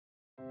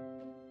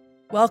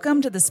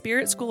Welcome to the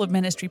Spirit School of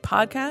Ministry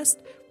podcast,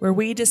 where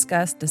we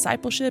discuss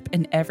discipleship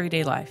in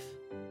everyday life.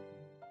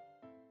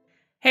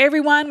 Hey,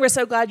 everyone. We're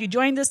so glad you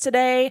joined us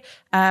today.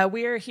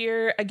 We are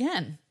here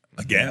again.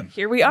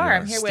 Here we are.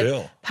 I'm here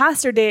with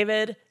Pastor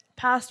David,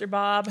 Pastor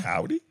Bob.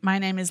 Howdy. My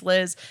name is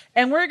Liz,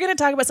 and we're going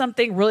to talk about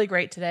something really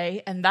great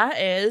today, and that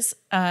is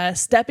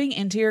stepping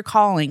into your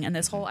calling and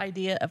this whole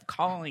idea of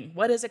calling.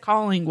 What is a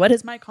calling? What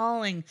is my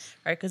calling?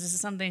 Right? Because this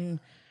is something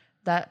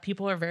that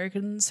people are very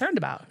concerned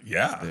about.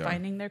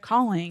 Finding their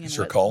calling. And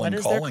what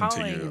is their calling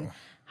to you?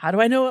 How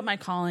do I know what my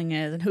calling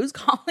is? And who's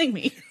calling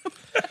me?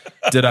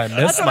 Did I miss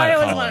That's my what I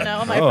always calling? want to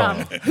know.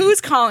 My phone.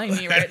 Who's calling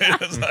me right now?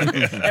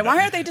 And why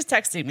aren't they just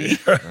texting me?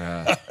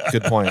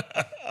 Good point.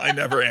 I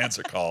never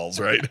answer calls,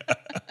 right?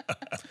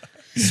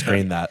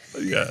 Screen that.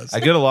 Yes. I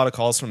get a lot of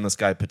calls from this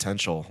guy,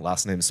 Potential.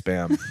 Last name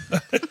Spam.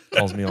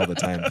 Calls me all the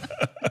time.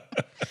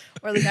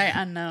 Or the guy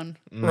unknown.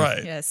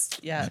 Right. Yes.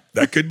 Yeah.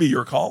 That could be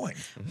your calling.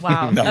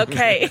 Wow.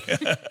 Okay.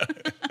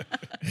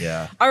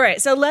 Yeah. All right.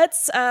 So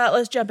let's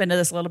jump into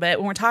this a little bit.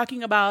 When we're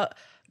talking about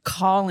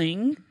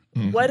calling,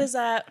 what does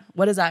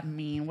that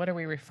mean? What are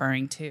we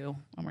referring to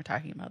when we're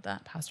talking about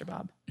that, Pastor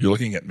Bob? You're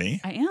looking at me?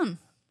 I am.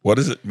 What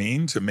does it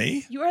mean to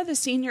me? You are the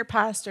senior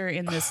pastor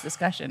in this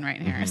discussion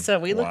right here. So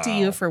we look to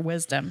you for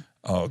wisdom.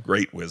 Oh,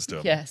 great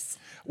wisdom. Yes.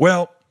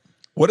 Well,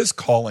 what does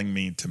calling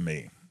mean to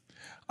me?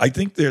 I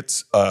think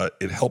that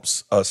it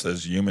helps us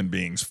as human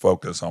beings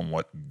focus on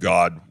what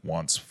God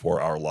wants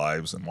for our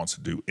lives and wants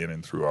to do in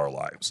and through our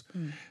lives.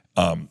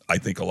 I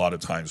think a lot of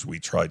times we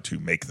try to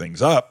make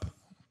things up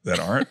that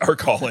aren't our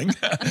calling,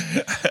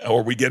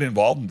 or we get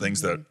involved in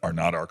things that are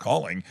not our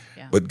calling.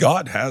 Yeah. But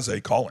God has a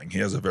calling. He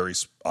has a very,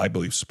 I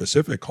believe,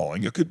 specific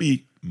calling. It could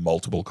be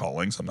multiple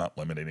callings. I'm not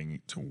limiting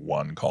it to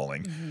one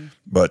calling.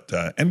 But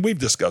and we've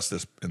discussed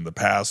this in the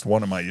past.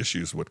 One of my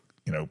issues with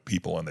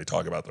people, and they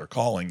talk about their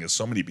calling, is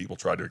so many people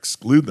try to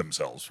exclude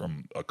themselves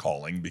from a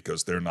calling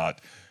because they're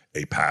not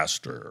a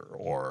pastor,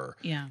 or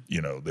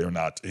they're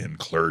not in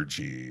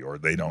clergy, or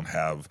they don't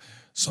have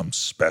some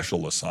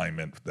special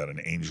assignment that an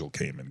angel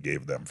came and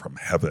gave them from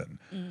heaven.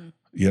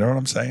 You know what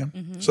I'm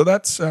saying? So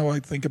that's how I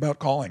think about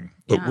calling.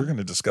 But we're going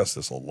to discuss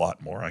this a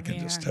lot more, I can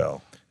just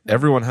tell.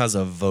 Everyone has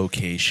a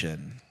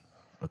vocation,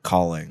 a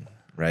calling,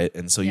 right?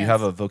 And so you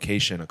have a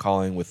vocation, a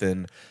calling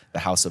within the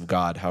house of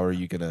God. How are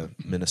you going to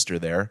minister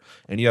there?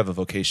 And you have a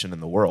vocation in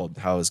the world.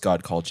 How has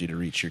God called you to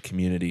reach your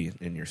community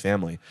and your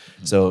family?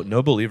 So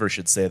no believer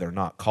should say they're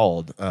not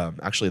called.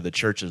 Actually, the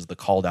church is the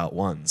called out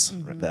ones,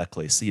 the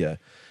ecclesia.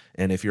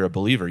 And if you're a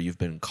believer, you've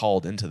been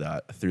called into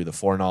that through the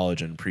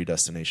foreknowledge and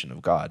predestination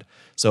of God.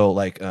 So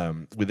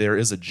there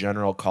is a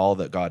general call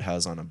that God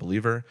has on a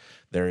believer.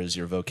 There is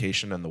your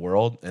vocation in the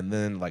world. And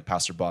then, like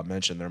Pastor Bob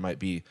mentioned, there might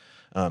be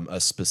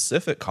a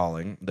specific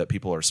calling that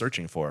people are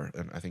searching for.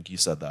 And I think you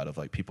said that, of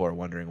people are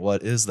wondering,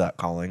 what is that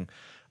calling?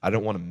 I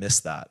don't want to miss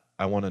that.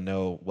 I want to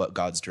know what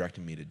God's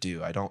directing me to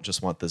do. I don't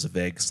just want this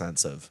vague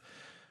sense of,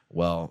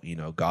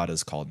 God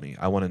has called me.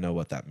 I want to know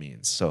what that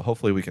means. So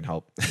hopefully we can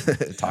help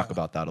talk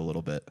about that a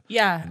little bit.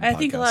 Yeah. I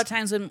think a lot of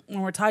times when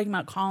we're talking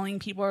about calling,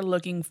 people are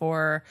looking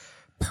for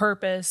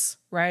purpose,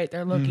 right?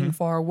 They're looking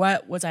for,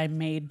 what was I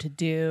made to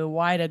do?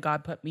 Why did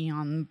God put me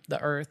on the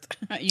earth?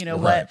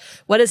 Right.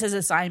 What is his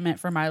assignment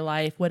for my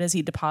life? What has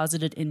he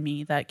deposited in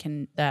me that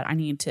I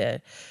need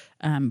to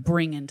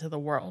bring into the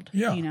world?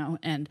 Yeah.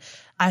 And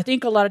I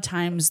think a lot of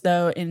times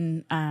though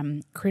in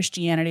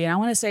Christianity, and I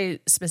want to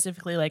say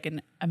specifically like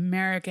in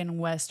American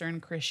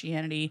Western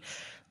Christianity,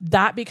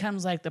 that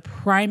becomes like the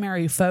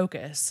primary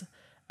focus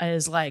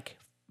is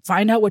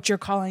find out what your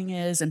calling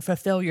is and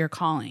fulfill your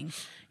calling.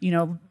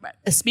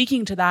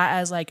 Speaking to that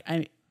as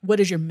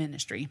what is your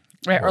ministry,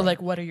 right? Or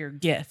what are your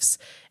gifts?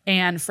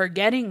 And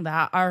forgetting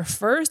that our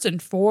first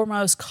and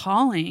foremost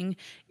calling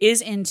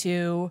is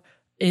into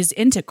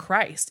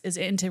Christ, is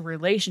into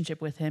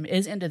relationship with him,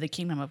 is into the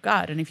kingdom of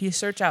God. And if you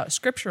search out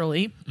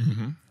scripturally,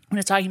 when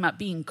it's talking about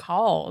being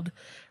called,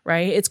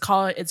 right? It's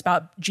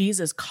about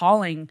Jesus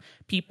calling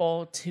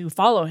people to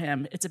follow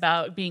him. It's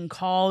about being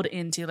called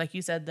into, like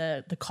you said,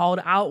 the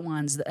called out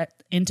ones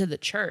into the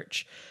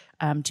church.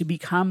 To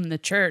become the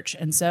church.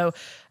 And so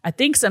I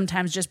think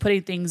sometimes just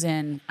putting things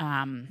in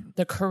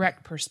the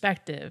correct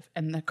perspective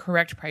and the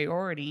correct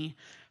priority,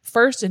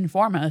 first and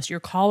foremost,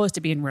 your call is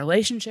to be in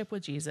relationship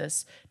with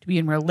Jesus, to be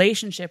in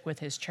relationship with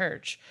his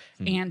church,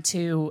 and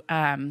to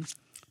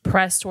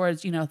press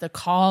towards, the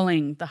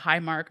calling, the high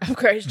mark of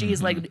Christ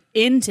Jesus,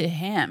 into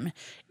him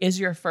is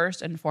your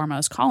first and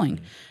foremost calling.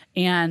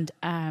 And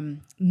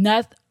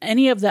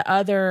any of the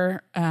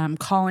other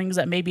callings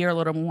that maybe are a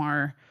little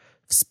more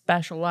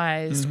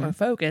specialized or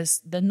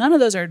focused, then none of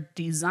those are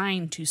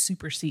designed to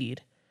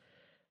supersede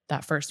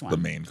that first one. The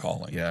main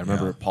calling. Yeah, I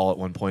remember Paul at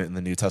one point in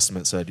the New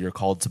Testament said, you're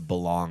called to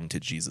belong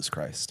to Jesus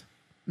Christ.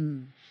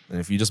 And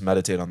if you just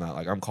meditate on that,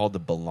 I'm called to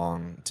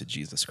belong to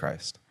Jesus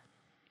Christ.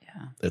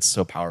 Yeah. It's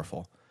so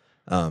powerful.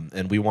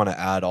 And we want to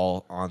add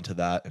all onto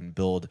that and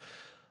build,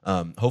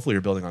 hopefully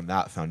you're building on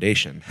that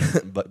foundation.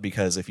 But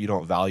because if you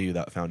don't value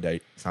that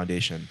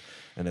foundation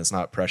and it's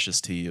not precious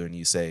to you and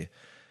you say,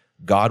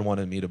 God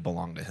wanted me to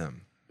belong to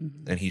him,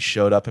 and he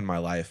showed up in my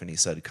life and he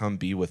said, come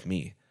be with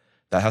me.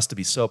 That has to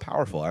be so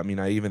powerful. I mean,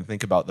 I even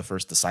think about the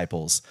first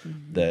disciples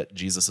that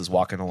Jesus is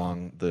walking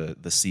along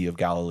the Sea of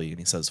Galilee and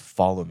he says,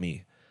 follow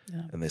me.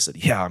 Yeah. And they said,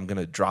 yeah, I'm going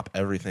to drop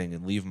everything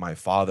and leave my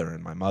father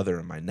and my mother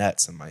and my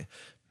nets and my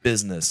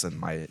business and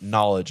my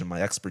knowledge and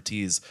my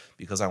expertise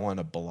because I want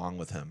to belong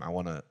with him. I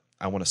want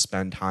to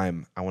spend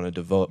time. I want to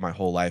devote my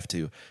whole life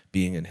to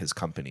being in his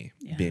company,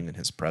 being in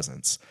his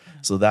presence. Yeah.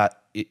 So that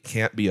it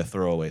can't be a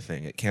throwaway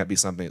thing. It can't be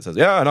something that says,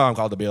 yeah, I know I'm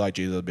called to be like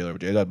Jesus,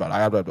 but I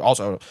have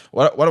also,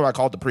 what am I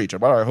called to preach?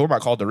 Who am I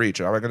called to reach?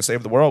 Am I going to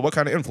save the world? What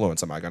kind of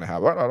influence am I going to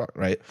have?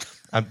 Right?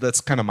 That's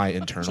kind of my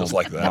internal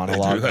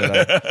monologue.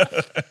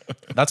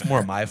 That's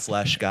more my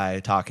flesh guy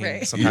talking.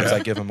 Right. Sometimes I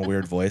give him a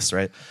weird voice,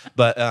 right?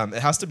 But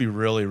it has to be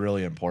really,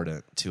 really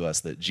important to us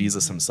that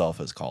Jesus himself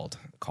has called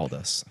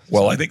us.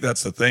 Well, I think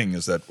that's the thing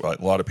is that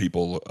a lot of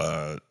people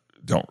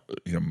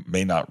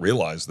may not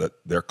realize that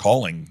their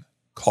calling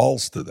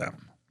calls to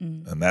them.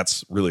 And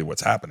that's really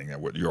what's happening.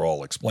 And what you're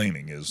all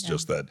explaining is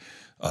just that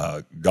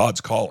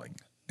God's calling.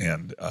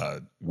 And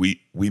we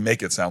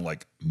make it sound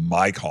like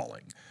my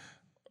calling.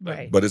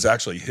 Right. But it's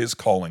actually his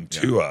calling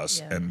to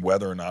us, and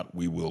whether or not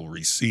we will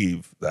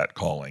receive that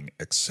calling,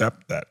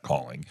 accept that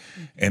calling.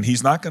 And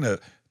he's not going to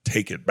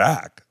take it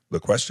back. The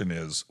question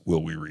is,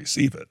 will we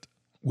receive it?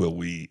 Will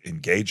we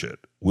engage it?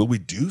 Will we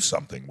do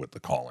something with the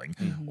calling?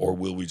 Or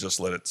will we just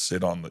let it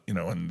sit on the,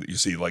 and you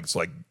see, like, it's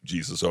like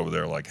Jesus over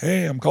there, like,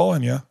 hey, I'm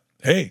calling you.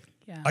 Hey,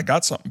 I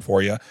got something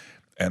for you.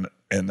 And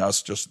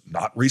us just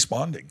not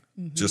responding.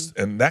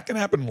 And that can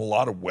happen in a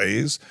lot of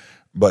ways.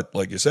 But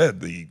like you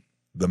said, the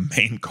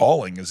main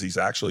calling is he's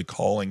actually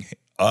calling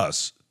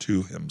us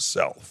to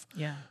himself.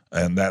 Yeah.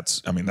 And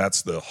that's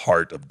the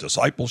heart of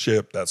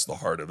discipleship. That's the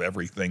heart of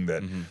everything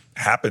that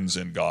happens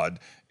in God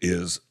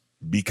is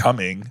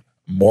becoming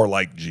more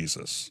like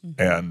Jesus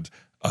and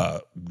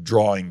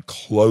drawing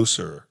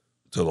closer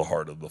to the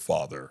heart of the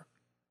Father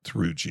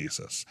through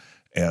Jesus.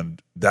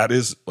 And that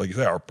is, like you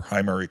say, our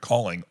primary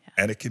calling.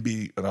 And it can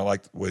be, and I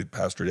like the way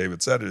Pastor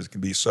David said it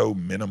can be so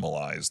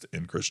minimalized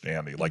in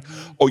Christianity. Like,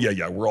 oh,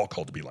 yeah, we're all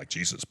called to be like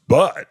Jesus,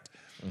 but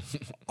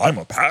I'm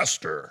a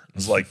pastor.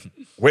 It's like,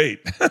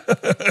 wait.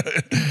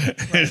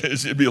 It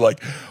should be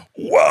like,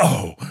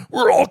 whoa,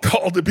 we're all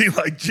called to be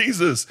like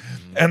Jesus.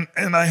 And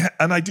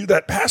I do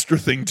that pastor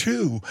thing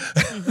too.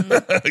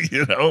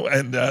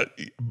 And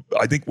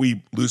I think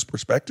we lose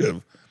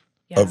perspective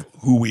of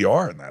who we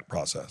are in that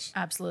process.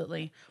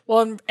 Absolutely.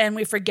 Well, and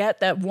we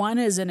forget that one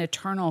is an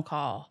eternal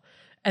call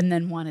and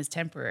then one is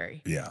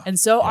temporary. Yeah. And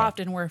so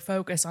often we're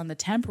focused on the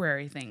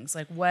temporary things,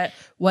 like what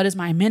is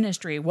my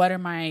ministry? What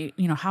am I,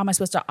 how am I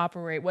supposed to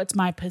operate? What's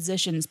my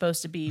position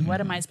supposed to be?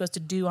 What am I supposed to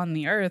do on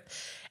the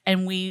earth?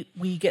 And we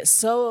get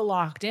so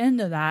locked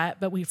into that,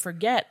 but we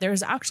forget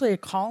there's actually a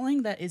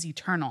calling that is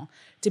eternal.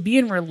 To be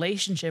in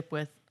relationship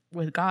with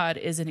God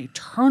is an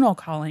eternal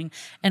calling.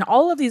 And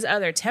all of these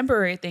other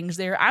temporary things,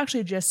 they're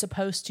actually just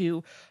supposed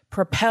to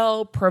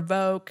propel,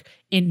 provoke,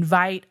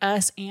 invite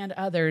us and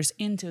others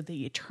into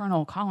the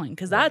eternal calling.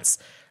 Because that's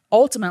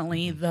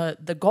ultimately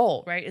the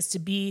goal, right? Is to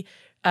be,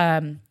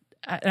 and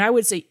I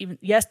would say even,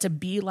 yes, to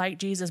be like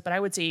Jesus, but I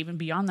would say even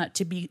beyond that,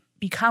 to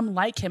become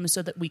like him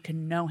so that we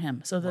can know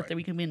him, so that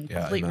we can be in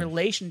complete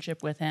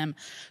relationship with him,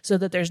 so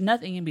that there's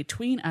nothing in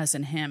between us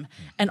and him.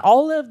 And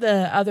all of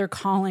the other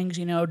callings,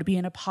 to be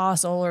an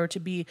apostle or to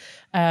be,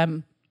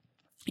 have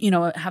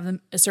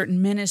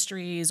certain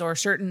ministries or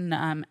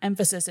certain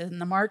emphasis in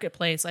the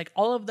marketplace, like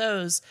all of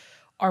those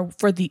are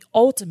for the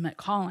ultimate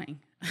calling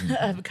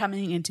of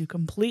coming into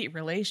complete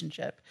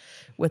relationship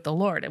with the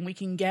Lord. And we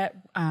can get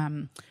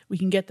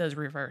those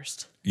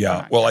reversed.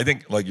 Yeah. Well, I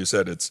think, like you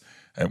said,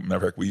 matter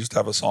of fact, we used to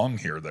have a song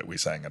here that we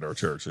sang at our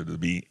church, to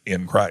be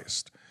in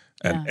Christ.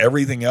 And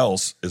everything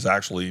else is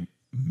actually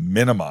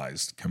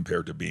minimized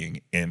compared to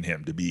being in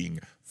him, to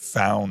being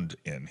found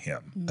in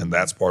him. And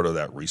that's part of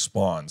that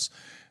response.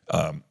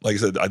 Like I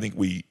said, I think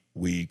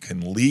we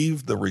can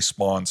leave the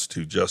response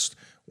to just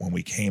when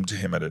we came to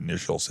him at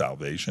initial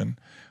salvation,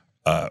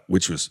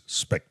 which was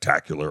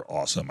spectacular,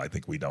 awesome. I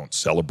think we don't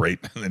celebrate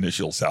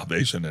initial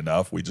salvation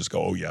enough. We just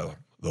go, oh yeah,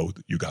 though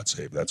you got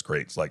saved. That's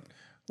great. It's like,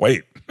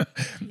 wait,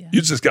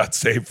 you just got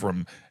saved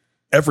from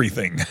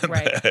everything,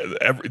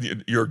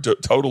 your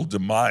total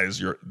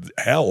demise, your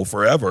hell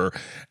forever.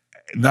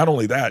 Not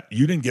only that,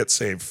 you didn't get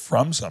saved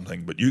from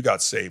something, but you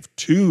got saved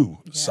to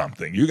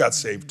something. You got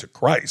saved to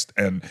Christ.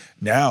 And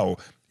now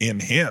in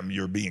him,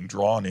 you're being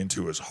drawn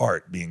into his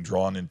heart, being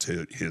drawn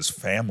into his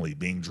family,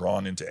 being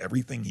drawn into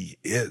everything he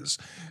is.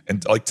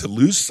 And like to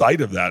lose sight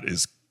of that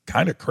is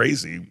kind of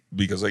crazy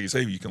because, like you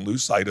say, you can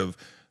lose sight of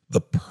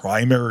the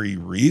primary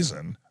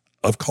reason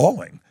of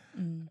calling,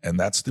 and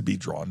that's to be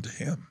drawn to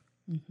him.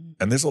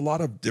 And there's a lot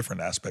of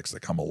different aspects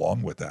that come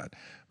along with that.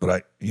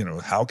 But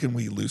how can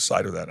we lose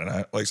sight of that? And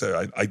like I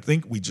said, I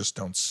think we just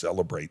don't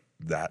celebrate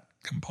that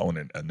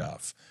component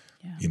enough.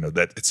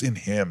 That it's in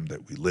him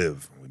that we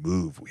live, we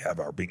move, we have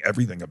our being.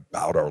 Everything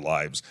about our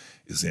lives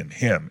is in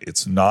him.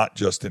 It's not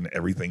just in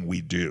everything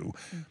we do.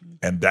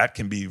 And that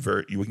can be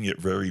you can get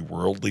very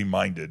worldly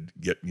minded,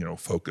 get,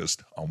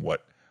 focused on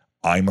what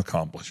I'm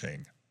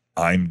accomplishing,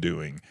 I'm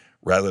doing,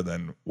 rather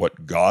than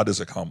what God is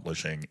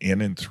accomplishing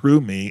in and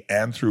through me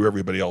and through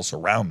everybody else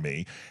around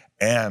me,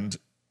 and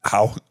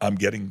how I'm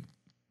getting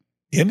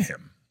in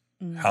Him.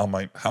 How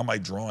am I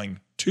drawing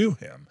to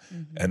Him,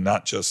 and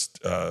not just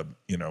well,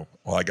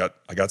 I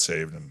got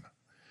saved and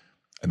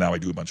now I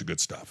do a bunch of good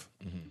stuff.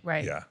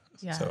 Right. Yeah.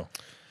 So.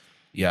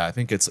 Yeah, I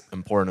think it's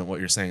important what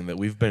you're saying, that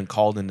we've been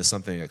called into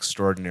something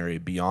extraordinary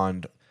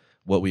beyond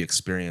what we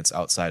experience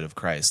outside of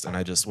Christ. And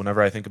whenever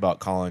I think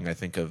about calling, I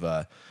think of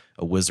a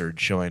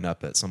wizard showing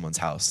up at someone's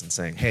house and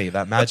saying, hey,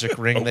 that magic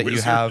ring that you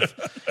have,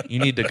 you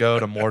need to go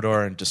to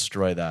Mordor and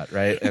destroy that,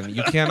 right? And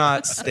you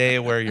cannot stay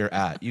where you're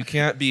at. You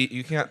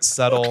can't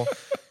settle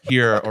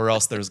here, or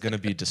else there's going to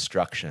be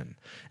destruction.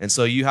 And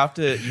so you have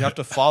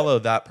to follow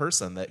that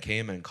person that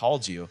came and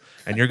called you,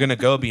 and you're going to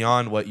go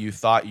beyond what you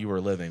thought you were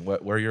living,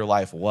 where your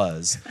life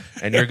was,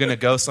 and you're going to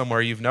go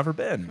somewhere you've never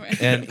been. Right.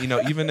 And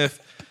even if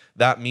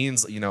that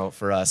means,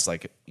 for us,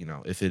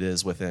 if it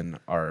is within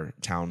our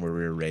town where we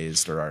were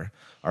raised, or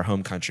our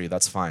home country,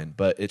 that's fine.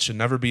 But it should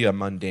never be a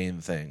mundane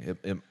thing.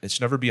 It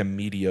should never be a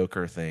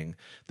mediocre thing,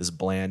 this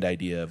bland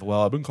idea of,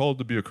 well, I've been called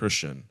to be a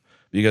Christian.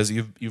 Because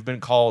you've been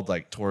called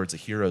towards a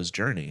hero's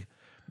journey.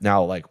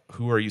 Now,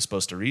 who are you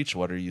supposed to reach?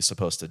 What are you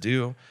supposed to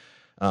do?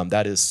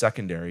 That is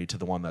secondary to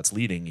the one that's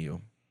leading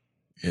you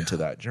into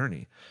that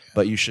journey.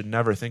 But you should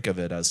never think of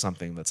it as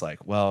something that's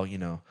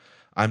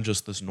I'm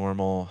just this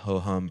normal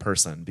ho-hum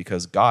person,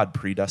 because God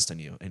predestined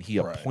you and He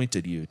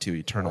appointed you to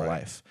eternal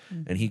life.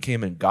 And He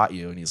came and got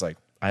you, and He's like,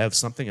 I have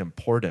something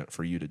important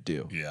for you to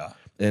do. Yeah.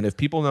 And if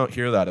people don't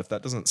hear that, if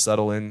that doesn't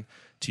settle in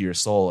to your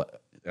soul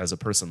as a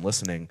person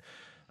listening,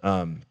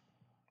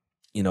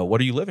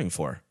 what are you living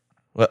for?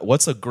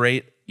 What's a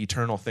great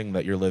eternal thing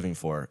that you're living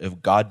for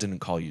if God didn't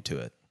call you to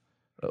it?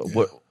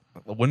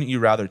 Wouldn't you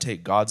rather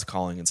take God's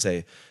calling and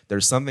say,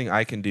 there's something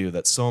I can do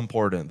that's so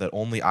important that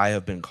only I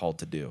have been called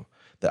to do,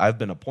 that I've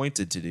been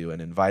appointed to do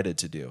and invited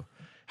to do?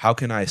 How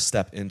can I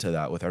step into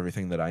that with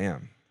everything that I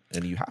am?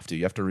 And you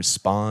have to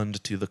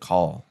respond to the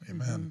call.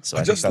 Amen. So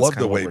I just love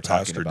the way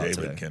Pastor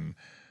David can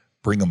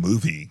bring a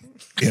movie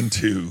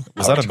into.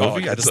 Was that a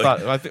movie? I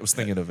was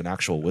thinking of an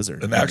actual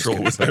wizard. An actual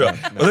wizard. Well,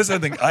 that's the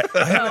thing.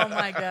 Oh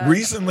my God.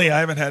 Recently, I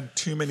haven't had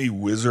too many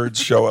wizards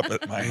show up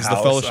at my house. The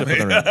Fellowship of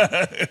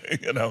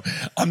the Ring.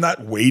 I'm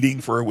not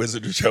waiting for a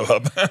wizard to show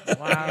up.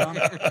 Wow.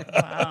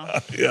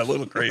 Yeah, a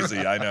little crazy.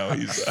 I know.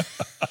 He's.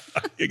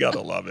 You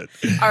gotta love it.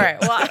 All right.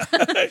 Well,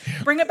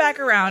 bring it back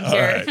around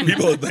here. Right.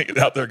 People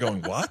are out there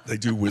going, "What? They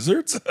do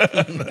wizards?"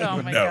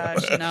 Oh my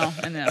gosh, no.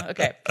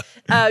 Okay.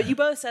 You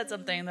both said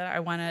something that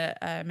I want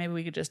to maybe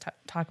we could just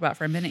talk about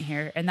for a minute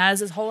here, and that is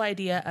this whole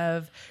idea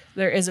of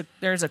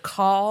there's a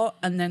call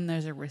and then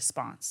there's a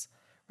response,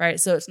 right?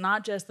 So it's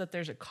not just that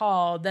there's a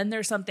call, then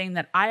there's something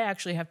that I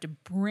actually have to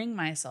bring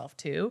myself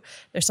to.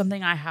 There's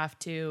something I have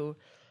to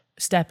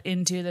step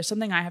into. There's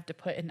something I have to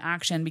put in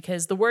action,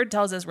 because the word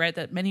tells us, right,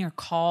 that many are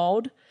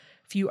called,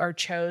 few are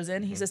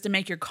chosen. He says to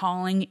make your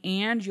calling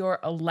and your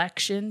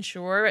election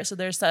sure. So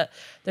there's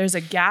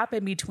a gap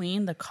in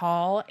between the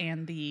call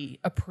and the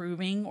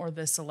approving or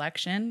the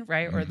selection,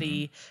 right, or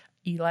the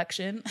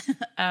election.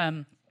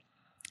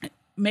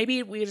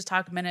 Maybe we just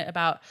talk a minute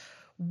about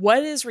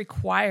what is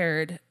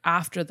required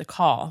after the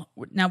call.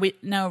 Now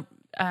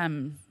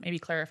maybe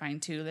clarifying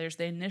too, there's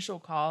the initial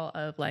call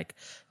of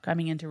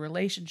coming into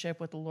relationship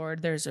with the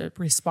Lord. There's a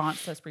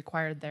response that's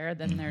required there.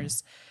 Then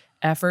there's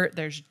effort,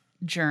 there's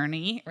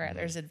journey, right?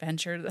 There's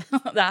adventure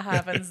that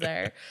happens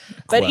there.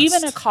 But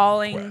even a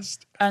calling,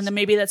 and then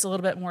maybe that's a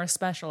little bit more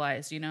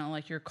specialized,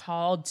 you're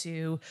called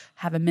to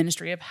have a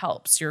ministry of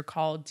helps. You're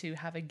called to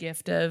have a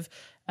gift of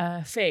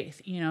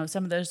faith.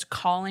 Some of those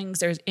callings,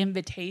 there's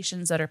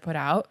invitations that are put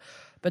out,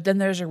 but then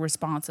there's a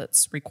response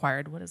that's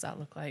required. What does that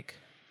look like?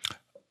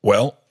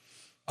 Well,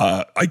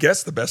 I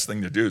guess the best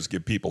thing to do is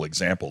give people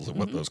examples of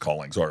what those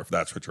callings are, if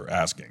that's what you're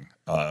asking.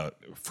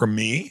 For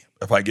me,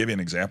 if I give you an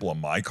example of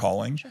my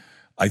calling, sure.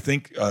 I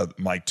think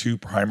my two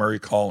primary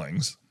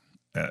callings,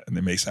 and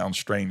they may sound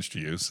strange to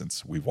you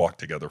since we've walked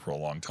together for a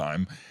long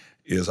time,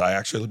 is I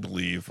actually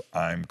believe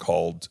I'm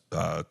called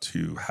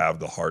to have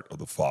the heart of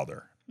the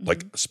Father.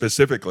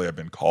 Specifically, I've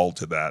been called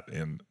to that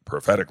in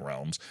prophetic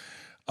realms,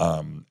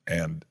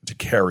 and to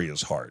carry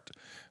His heart.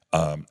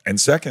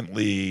 And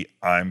secondly,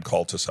 I'm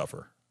called to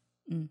suffer.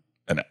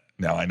 And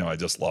now I know I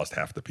just lost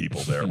half the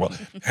people there. Well,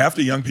 half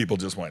the young people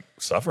just went,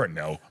 suffer?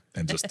 No,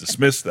 and just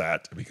dismissed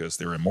that because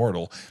they're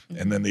immortal.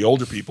 And then the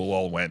older people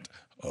all went,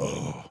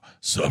 oh,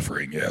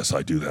 suffering, yes,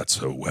 I do that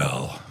so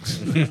well.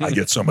 I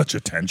get so much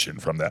attention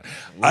from that.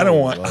 I don't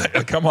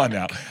want, come on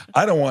now.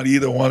 I don't want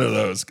either one of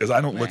those, because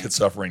I don't look at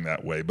suffering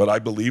that way. But I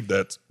believe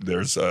that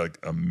there's a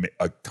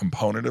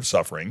component of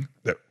suffering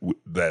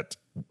that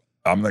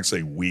I'm not going to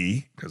say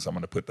we, because I'm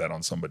going to put that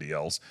on somebody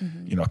else.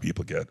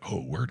 People get,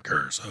 word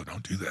curse. Oh,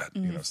 don't do that.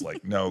 It's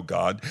like, no,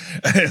 God.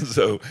 And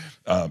so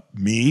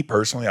me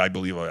personally, I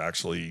believe I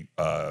actually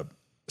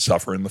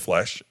suffer in the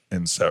flesh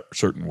in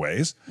certain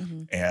ways.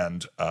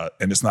 And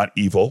it's not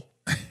evil.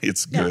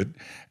 It's good.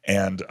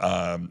 And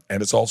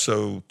it's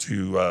also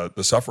to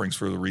the sufferings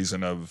for the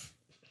reason of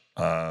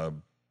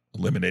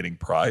eliminating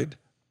pride.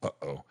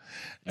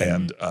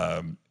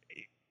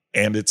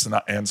 And it's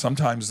not. And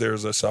sometimes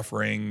there's a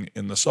suffering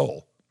in the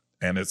soul,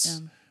 and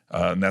it's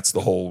and that's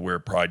the whole where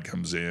pride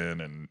comes in,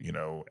 and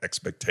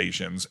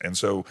expectations. And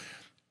so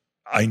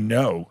I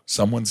know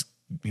someone's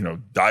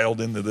dialed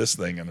into this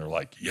thing, and they're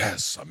like,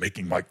 "Yes, I'm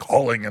making my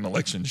calling and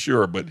election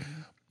sure." But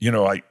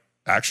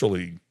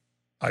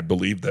I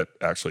believe that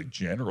actually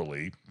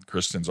generally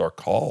Christians are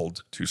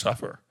called to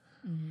suffer,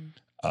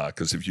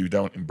 because if you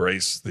don't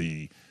embrace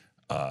the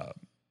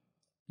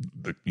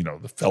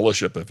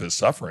fellowship of his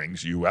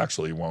sufferings, you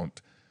actually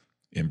won't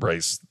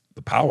embrace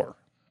the power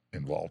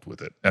involved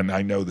with it. And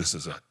I know this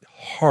is a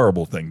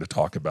horrible thing to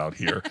talk about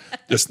here.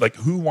 Just like,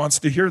 who wants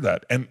to hear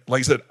that? And like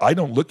I said, I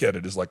don't look at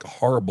it as like a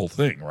horrible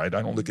thing, right?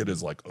 I don't look at it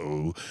as like,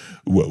 oh,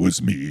 woe is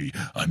me,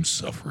 I'm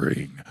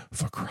suffering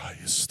for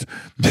Christ.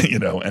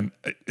 And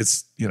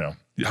it's,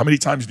 how many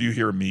times do you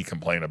hear me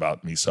complain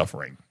about me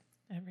suffering?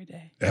 Every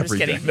day. Every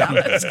day. No, I'm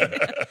just kidding.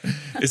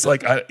 It's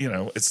like,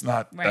 it's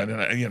not, Right.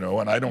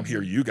 and I don't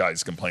hear you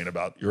guys complain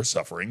about your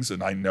sufferings,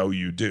 and I know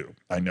you do.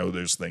 I know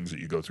there's things that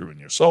you go through in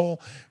your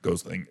soul,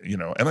 and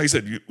like I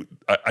said,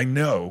 I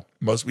know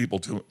most people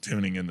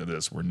tuning into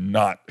this were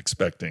not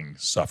expecting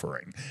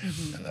suffering.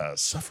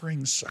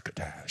 Suffering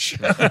succotash.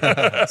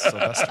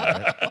 Sylvester,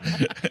 right?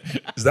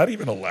 Is that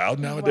even allowed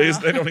nowadays?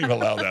 Wow. They don't even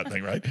allow that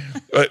thing, right?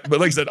 But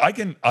like I said, I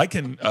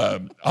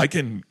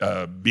can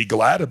be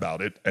glad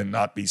about it and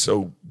not be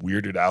so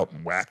weirded out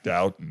and whacked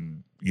out,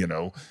 and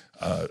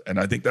and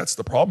I think that's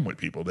the problem with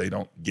people. They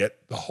don't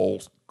get the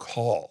whole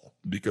call,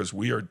 because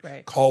we are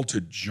called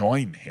to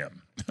join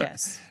him.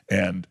 Yes.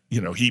 And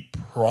he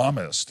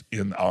promised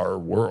in our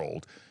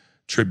world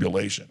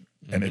tribulation.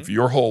 And if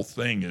your whole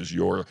thing is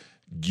your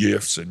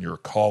gifts and your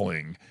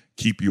calling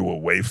keep you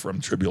away from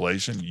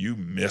tribulation, you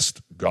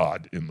missed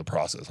God in the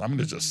process. I'm going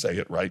to just say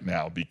it right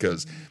now,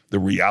 because the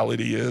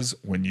reality is,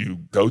 when you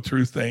go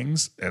through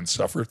things and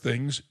suffer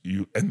things,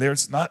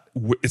 it's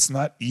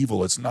not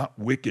evil, it's not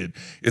wicked,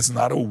 it's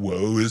not a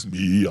woe is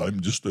me,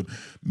 I'm just a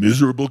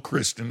miserable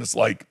Christian. It's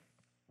like,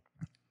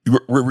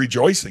 we're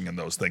rejoicing in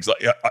those things.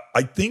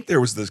 I think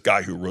there was this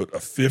guy who wrote a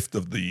fifth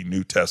of the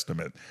New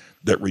Testament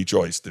that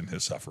rejoiced in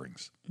his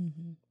sufferings.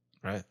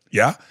 Right.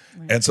 Yeah.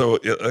 Right. And so,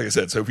 like I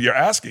said, so if you're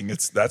asking,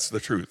 that's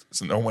the truth.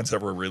 So no one's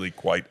ever really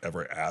quite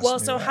ever asked. Well,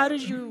 me so that. how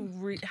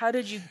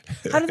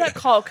did that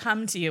call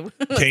come to you?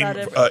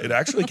 It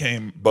actually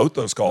came, both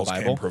those calls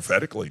came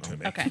prophetically to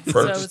me. Okay. First.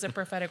 So it was a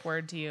prophetic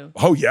word to you.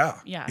 Oh,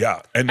 yeah. Yeah.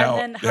 Yeah. And now,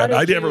 then how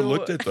I did never you-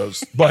 looked at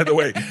those. By the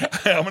way,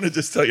 I'm going to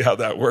just tell you how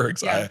that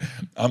works. Yeah.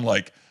 I'm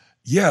like,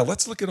 yeah,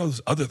 let's look at those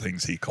other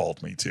things he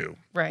called me to.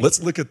 Right.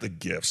 Let's look at the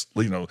gifts,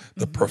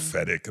 the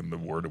prophetic and the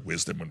word of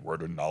wisdom and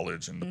word of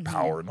knowledge and the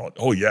power and all.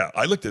 Oh, yeah.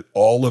 I looked at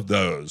all of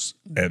those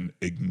and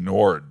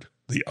ignored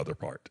the other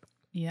part.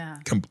 Yeah.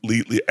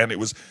 Completely. And it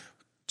was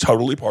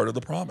totally part of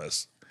the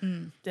promise.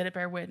 Did it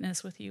bear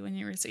witness with you when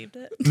you received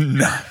it?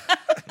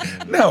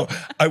 No,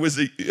 at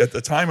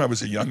the time I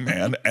was a young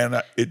man,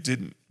 and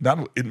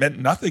it meant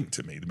nothing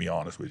to me, to be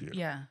honest with you.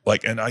 Yeah.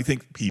 And I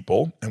think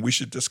people, and we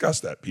should discuss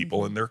that,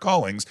 people and their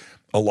callings,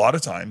 a lot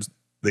of times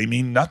they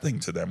mean nothing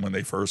to them when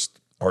they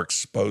first are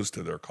exposed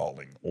to their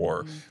calling,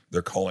 or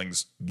their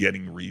callings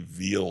getting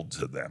revealed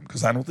to them.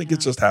 Because I don't think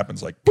it just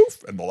happens like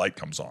poof and the light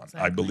comes on.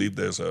 Exactly. I believe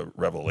there's a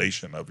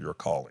revelation of your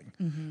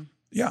calling.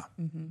 Yeah.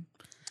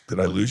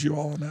 Did I lose you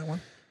all on that one?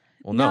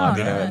 Well, no, No, I'm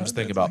no. just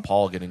thinking about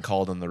Paul getting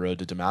called on the road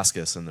to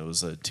Damascus, and it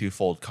was a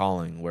twofold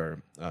calling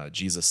where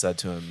Jesus said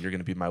to him, "You're going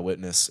to be my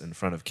witness in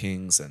front of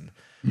kings and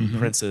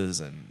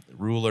princes and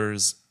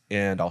rulers,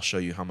 and I'll show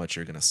you how much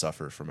you're going to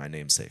suffer for my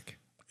name's sake."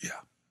 Yeah.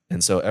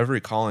 And so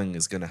every calling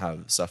is going to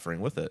have suffering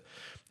with it.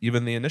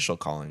 Even the initial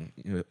calling,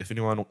 if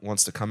anyone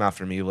wants to come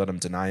after me, let him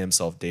deny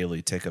himself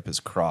daily, take up his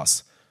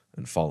cross,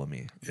 and follow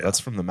me. Yeah.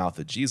 That's from the mouth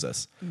of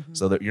Jesus.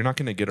 So that you're not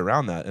going to get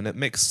around that. And it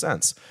makes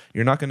sense.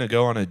 You're not going to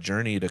go on a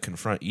journey to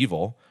confront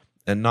evil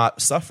and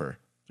not suffer.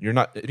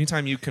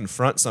 Anytime you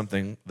confront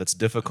something that's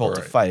difficult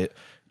to fight,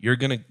 you're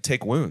going to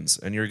take wounds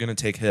and you're going to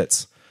take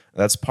hits.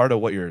 That's part of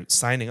what you're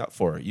signing up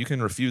for. You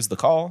can refuse the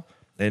call,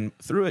 and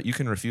through it, you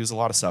can refuse a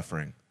lot of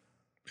suffering.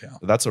 Yeah.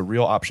 That's a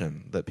real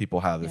option that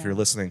people have. If you're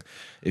listening,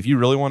 if you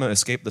really want to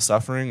escape the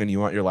suffering and you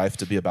want your life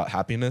to be about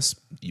happiness,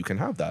 you can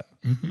have that.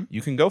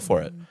 You can go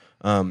for it.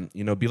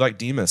 Be like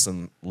Demas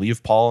and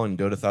leave Paul and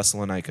go to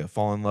Thessalonica,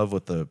 fall in love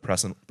with the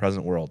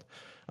present world,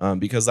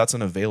 because that's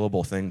an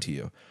available thing to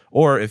you.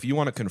 Or if you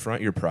want to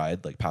confront your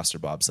pride, like Pastor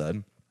Bob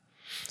said,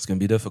 it's going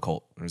to be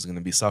difficult. There's going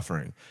to be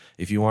suffering.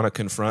 If you want to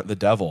confront the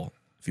devil,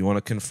 if you want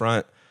to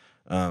confront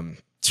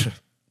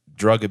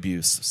drug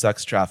abuse,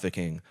 sex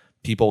trafficking,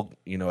 people,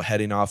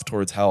 heading off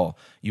towards hell,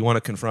 you want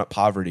to confront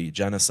poverty,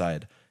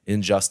 genocide,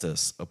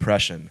 injustice,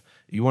 oppression,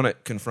 you want to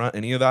confront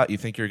any of that, you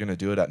think you're going to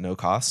do it at no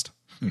cost?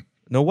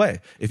 No way.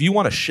 If you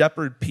want to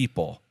shepherd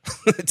people,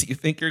 do you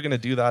think you're going to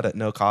do that at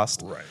no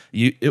cost? Right.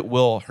 It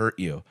will hurt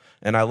you.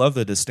 And I love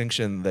the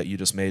distinction that you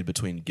just made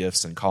between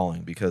gifts and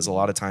calling, because a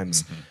lot of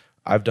times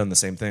I've done the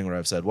same thing where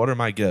I've said, what are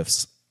my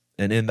gifts?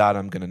 And in that,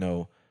 I'm going to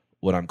know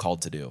what I'm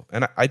called to do.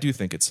 And I do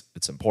think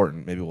it's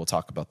important. Maybe we'll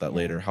talk about that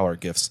later, how our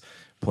gifts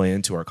play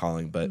into our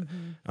calling. But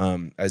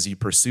as you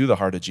pursue the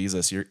heart of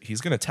Jesus,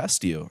 he's going to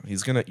test you.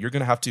 You're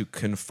going to have to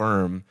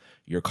confirm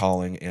your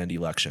calling and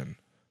election.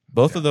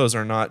 Both of those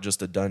are not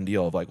just a done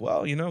deal of like,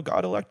 well,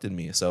 God elected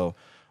me, so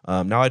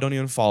now I don't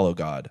even follow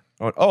God.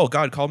 Oh,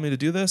 God called me to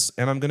do this,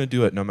 and I'm going to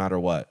do it no matter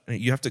what. And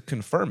you have to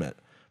confirm it.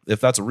 If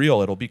that's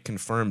real, it'll be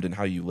confirmed in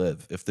how you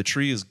live. If the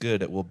tree is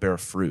good, it will bear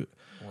fruit.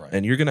 Right.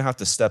 And you're going to have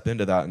to step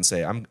into that and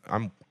say,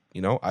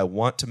 I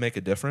want to make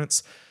a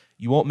difference.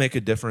 You won't make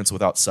a difference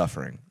without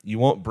suffering. You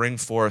won't bring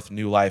forth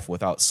new life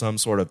without some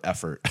sort of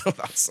effort,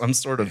 without some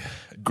sort of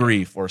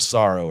grief or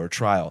sorrow or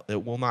trial.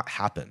 It will not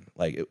happen.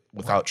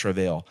 Without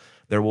travail,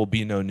 there will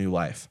be no new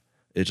life.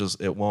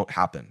 It won't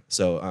happen.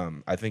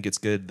 So I think it's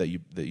good that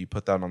you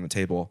put that on the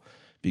table,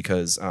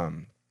 because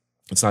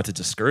it's not to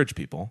discourage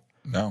people,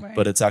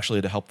 but it's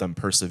actually to help them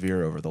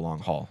persevere over the long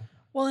haul.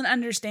 Well, and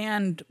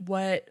understand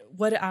what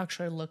it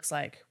actually looks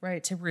like,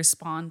 right, to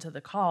respond to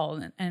the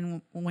call.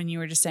 And when you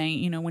were just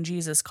saying, when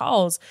Jesus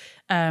calls,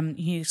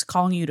 he's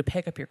calling you to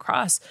pick up your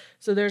cross.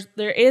 So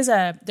there's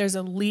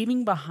a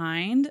leaving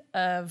behind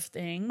of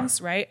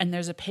things, right, and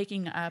there's a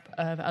picking up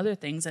of other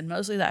things, and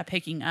mostly that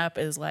picking up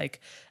is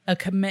like a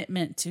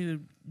commitment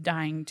to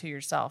dying to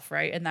yourself,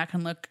 right, and that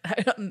can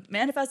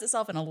manifest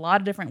itself in a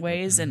lot of different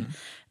ways and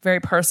very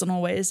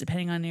personal ways,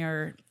 depending on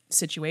your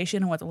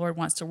situation and what the Lord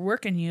wants to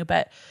work in you,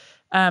 but.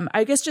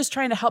 I guess just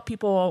trying to help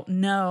people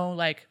know,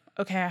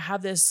 okay, I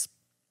have this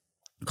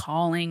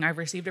calling. I've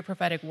received a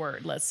prophetic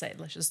word.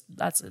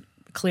 That's a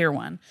clear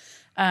one.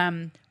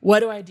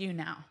 What do I do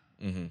now?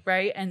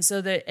 Right. And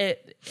so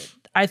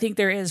I think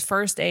there is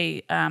first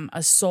a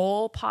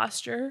soul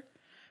posture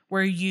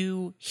where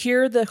you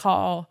hear the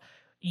call,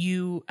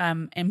 you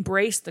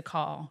embrace the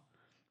call,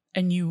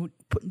 and you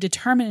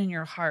determine in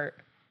your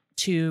heart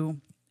to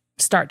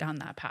start down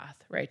that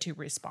path, right, to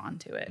respond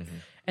to it.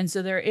 And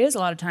so there is a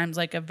lot of times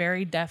a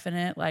very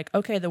definite,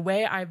 okay, the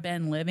way I've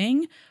been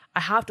living,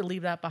 I have to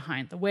leave that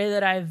behind. The way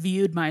that I've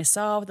viewed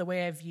myself, the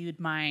way I viewed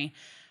my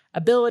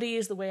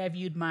abilities, the way I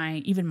viewed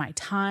even my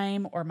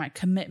time or my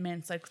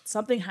commitments,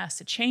 something has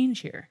to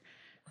change here.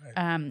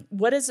 Right.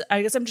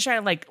 I guess I'm just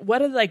trying to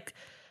what are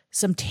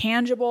some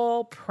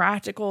tangible,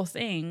 practical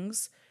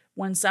things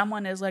when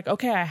someone is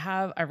okay,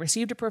 I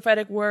received a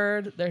prophetic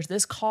word, there's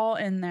this call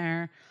in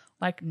there,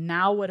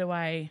 now what do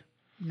I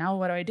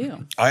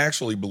do? I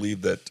actually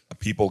believe that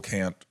people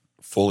can't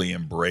fully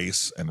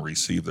embrace and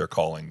receive their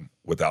calling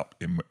without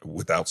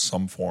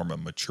some form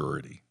of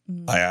maturity.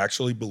 I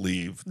actually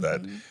believe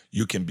that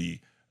you can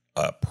be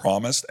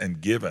promised and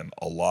given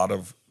a lot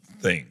of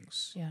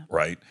things,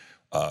 right?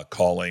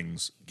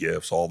 Callings,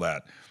 gifts, all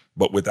that.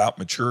 But without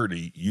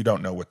maturity, you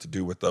don't know what to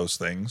do with those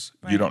things.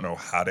 Right. You don't know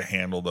how to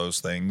handle those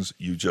things.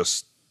 You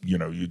just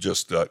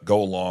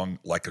go along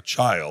like a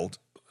child,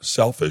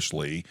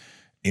 selfishly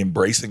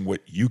embracing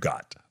what you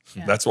got.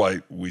 Yeah. That's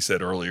why we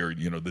said earlier,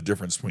 the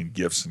difference between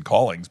gifts and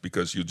callings,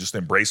 because you just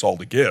embrace all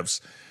the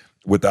gifts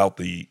without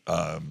the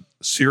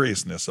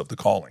seriousness of the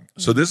calling.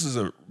 So this is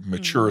a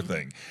mature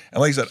thing. And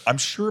like I said, I'm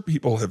sure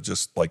people have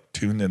just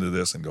tuned into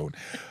this and going,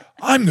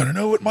 I'm going to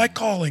know what my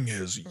calling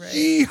is. Right.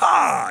 Yeehaw!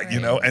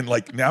 Right.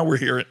 And now we're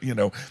here,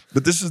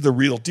 but this is the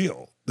real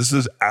deal. This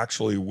is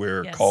actually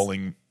where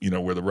calling,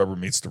 where the rubber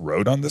meets the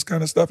road on this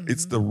kind of stuff.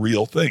 It's the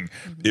real thing.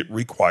 It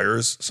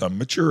requires some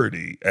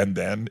maturity, and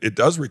then it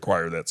does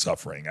require that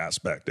suffering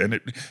aspect. And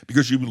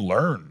because you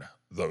learn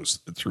those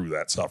through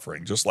that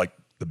suffering, just like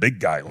the big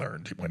guy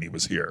learned when he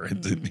was here. He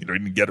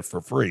didn't get it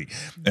for free.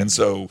 And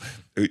so,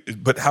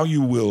 but how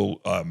you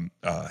will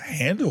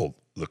handle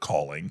the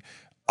calling,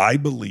 I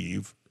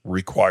believe,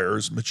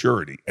 requires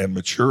maturity, and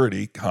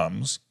maturity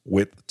comes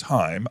with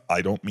time.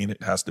 I don't mean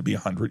it has to be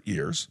 100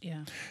 years,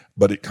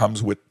 but it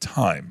comes with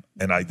time,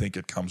 and I think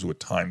it comes with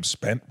time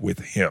spent with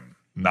Him,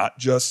 not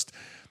just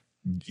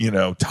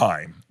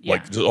time.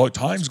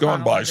 Time's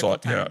gone by, so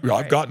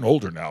I've gotten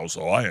older now,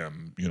 so I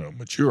am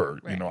mature.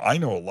 Right. I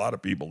know a lot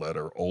of people that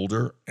are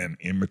older and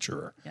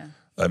immature. Yeah.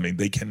 I mean,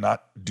 they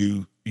cannot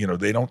do.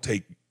 They don't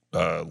take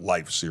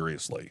life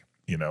seriously.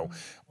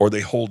 Or they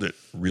hold it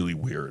really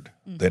weird.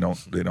 They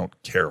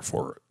don't care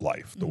for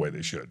life the way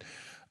they should.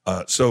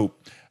 So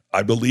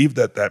I believe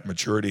that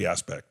maturity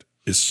aspect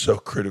is so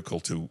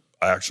critical to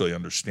actually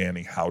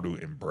understanding how to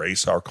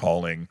embrace our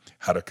calling,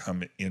 how to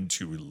come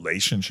into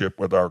relationship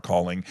with our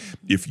calling.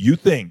 If you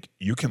think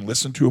you can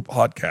listen to a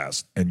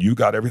podcast and you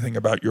got everything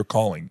about your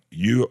calling,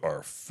 you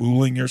are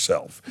fooling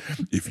yourself.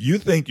 If you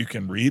think you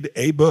can read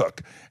a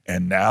book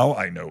and now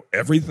I know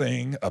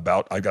everything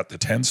about, I got the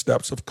 10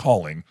 steps of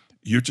calling,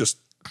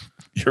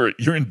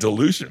 you're in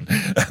delusion.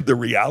 The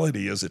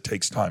reality is it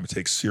takes time. It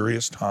takes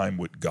serious time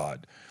with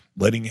God,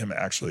 letting Him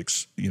actually,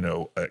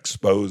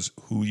 expose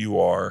who you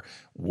are,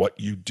 what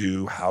you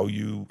do, how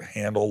you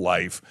handle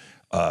life,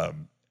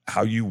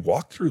 how you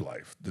walk through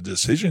life, the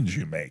decisions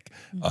you make,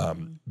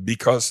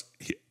 because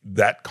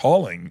that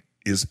calling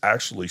is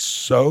actually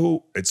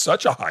it's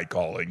such a high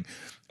calling,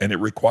 and it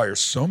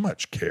requires so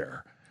much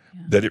care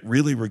that it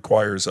really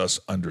requires us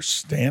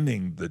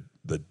understanding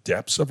the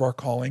depths of our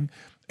calling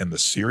and the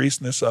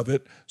seriousness of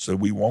it, so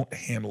we won't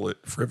handle it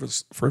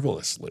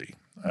frivolously.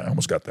 I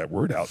almost got that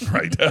word out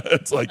right.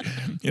 It's like,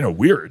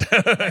 weird.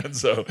 And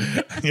so,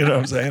 you know what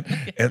I'm saying?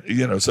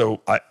 And,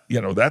 so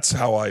that's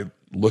how I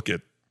look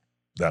at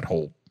that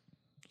whole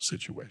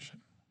situation.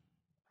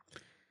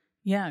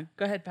 Yeah.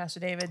 Go ahead, Pastor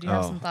David. Do you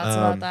have some thoughts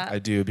about that? I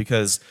do,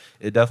 because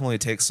it definitely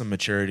takes some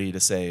maturity to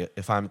say,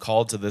 if I'm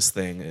called to this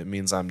thing, it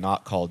means I'm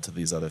not called to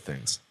these other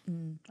things.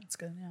 That's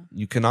good. Yeah.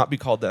 You cannot be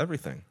called to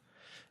everything.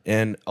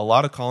 And a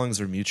lot of callings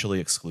are mutually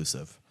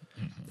exclusive.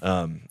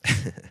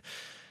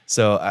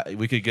 So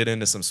we could get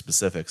into some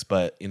specifics,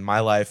 but in my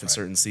life, in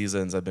certain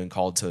seasons, I've been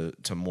called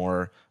to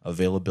more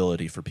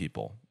availability for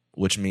people,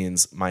 which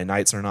means my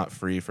nights are not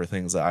free for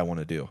things that I want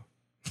to do.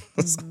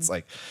 So it's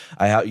like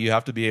you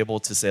have to be able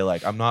to say,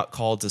 like, I'm not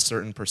called to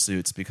certain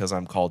pursuits because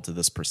I'm called to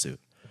this pursuit.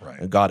 Right.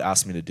 And God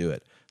asked me to do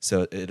it.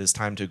 So it is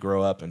time to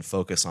grow up and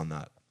focus on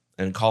that.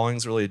 And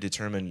callings really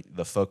determine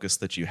the focus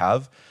that you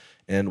have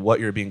and what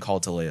you're being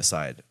called to lay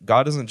aside.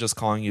 God isn't just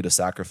calling you to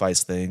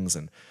sacrifice things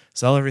and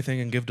sell everything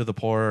and give to the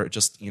poor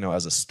just,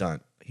 as a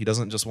stunt. He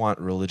doesn't just want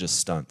religious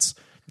stunts.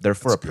 They're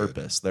for a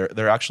purpose.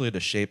 They're actually to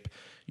shape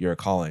your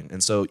calling.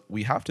 And so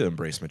we have to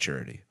embrace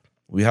maturity.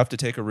 We have to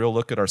take a real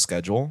look at our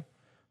schedule.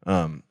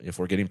 If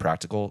we're getting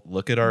practical,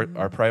 look at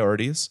our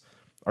priorities,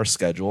 our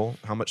schedule,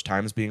 how much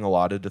time is being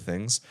allotted to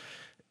things.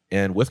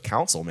 And with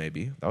counsel,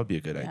 maybe that would be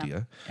a good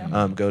idea.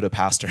 Yeah. Go to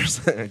pastors,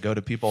 go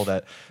to people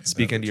that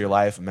speak into your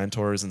life,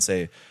 mentors, and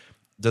say,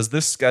 does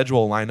this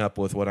schedule line up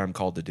with what I'm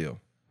called to do?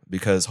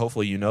 Because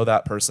hopefully you know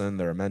that person,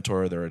 they're a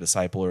mentor, they're a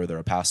discipler, they're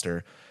a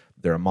pastor,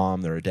 they're a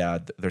mom, they're a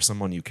dad, they're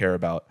someone you care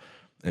about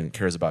and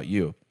cares about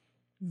you.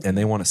 And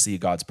they want to see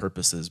God's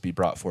purposes be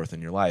brought forth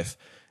in your life.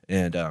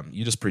 And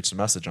you just preached a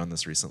message on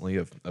this recently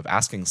of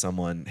asking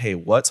someone, hey,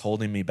 what's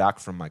holding me back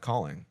from my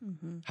calling?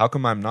 How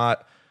come I'm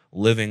not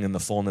living in the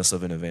fullness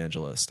of an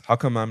evangelist? How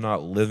come I'm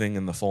not living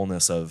in the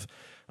fullness of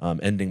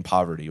ending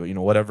poverty?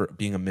 Whatever,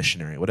 being a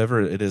missionary,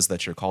 whatever it is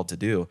that you're called to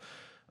do.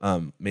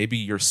 Maybe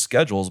your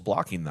schedule's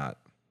blocking that.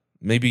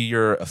 Maybe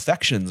your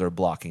affections are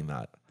blocking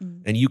that.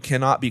 And you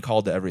cannot be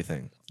called to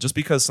everything. Just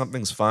because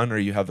something's fun or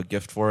you have a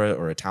gift for it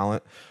or a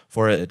talent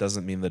for it, it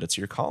doesn't mean that it's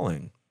your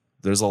calling.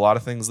 There's a lot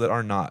of things that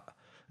are not.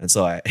 And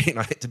so I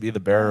hate to be the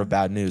bearer of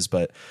bad news,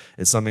 but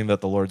it's something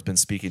that the Lord's been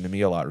speaking to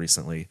me a lot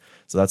recently.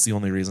 So that's the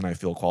only reason I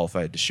feel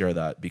qualified to share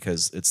that,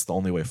 because it's the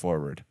only way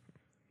forward.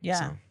 Yeah.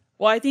 So.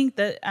 Well, I think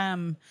that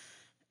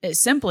it's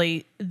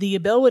simply the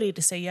ability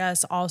to say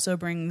yes also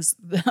brings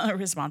the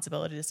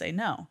responsibility to say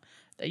no.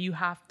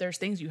 That there's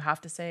things you have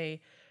to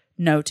say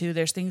no to.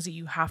 There's things that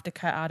you have to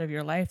cut out of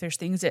your life. There's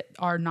things that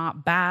are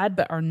not bad,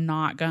 but are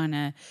not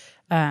gonna,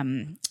 you're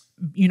not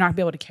gonna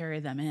be able to carry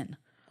them in.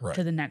 Right.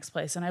 To the next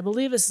place. And I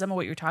believe this is some of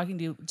what you're talking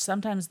to.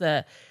 Sometimes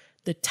the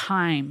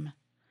time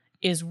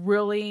is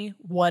really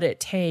what it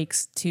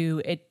takes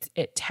to it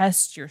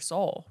tests your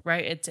soul,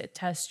 right? It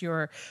tests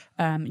your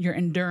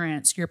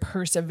endurance, your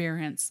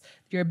perseverance,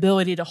 your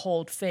ability to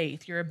hold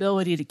faith, your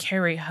ability to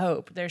carry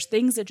hope. There's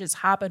things that just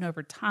happen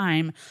over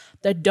time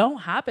that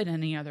don't happen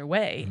any other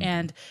way.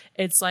 And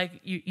it's like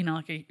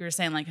like you were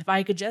saying, like, if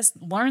I could just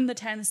learn the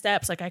 10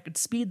 steps, like I could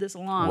speed this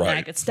along, right, and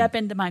I could step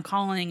into my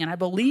calling, and I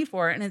believe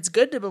for it, and it's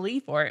good to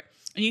believe for it.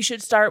 And you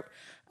should start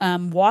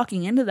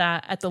walking into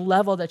that at the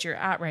level that you're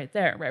at right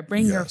there, right?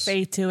 Bring your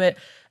faith to it.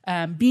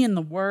 Be in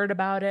the Word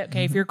about it.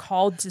 Okay, if you're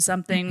called to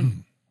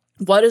something,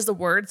 what does the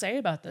Word say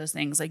about those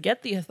things? Like,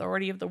 get the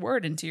authority of the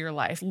Word into your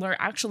life.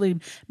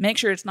 Actually make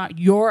sure it's not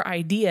your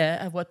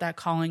idea of what that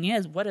calling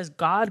is. What is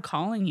God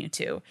calling you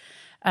to?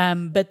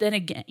 But then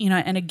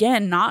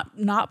again,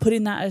 not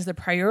putting that as the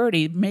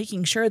priority,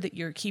 making sure that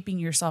you're keeping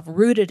yourself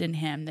rooted in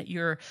Him, that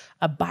you're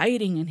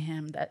abiding in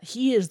Him, that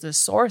He is the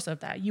source of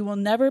that. You will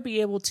never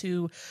be able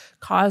to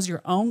cause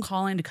your own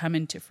calling to come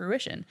into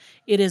fruition.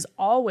 It is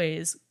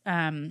always,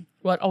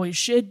 what always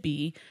should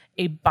be,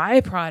 a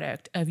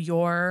byproduct of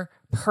your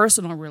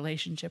personal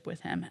relationship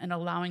with Him and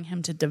allowing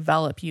Him to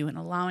develop you and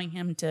allowing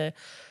Him to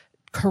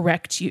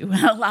correct you,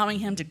 allowing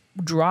Him to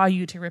draw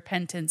you to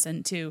repentance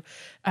and to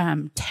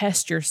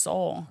test your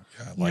soul.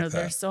 Yeah,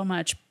 there's so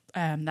much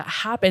that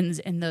happens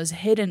in those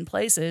hidden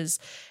places.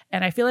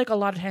 And I feel like a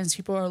lot of times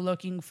people are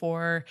looking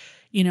for,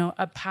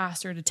 a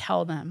pastor to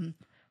tell them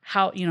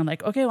how,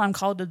 like, okay, well, I'm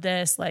called to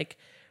this, like,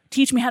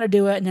 teach me how to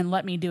do it and then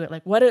let me do it.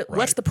 Like,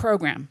 what's the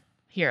program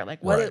here?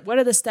 Like, what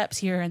are the steps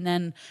here? And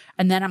then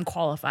I'm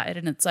qualified.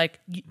 And it's like,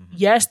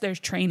 yes,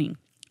 there's training.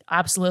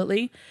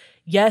 Absolutely.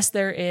 Yes,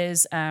 there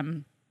is,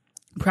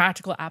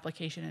 practical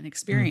application and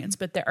experience,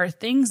 but there are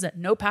things that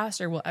no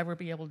pastor will ever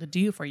be able to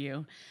do for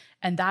you,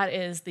 and that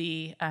is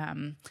the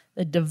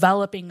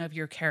developing of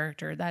your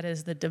character. That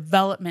is the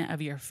development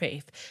of your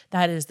faith.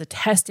 That is the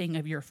testing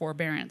of your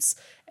forbearance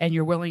and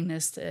your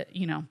willingness to,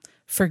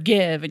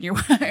 forgive, and your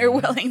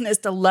willingness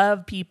to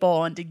love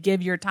people and to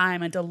give your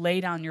time and to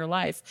lay down your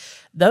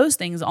life. Those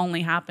things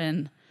only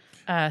happen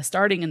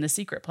starting in the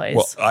secret place.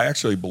 Well, I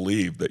actually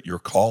believe that your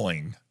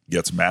calling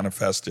gets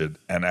manifested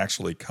and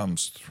actually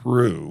comes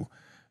through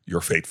your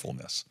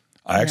faithfulness.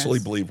 I actually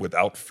believe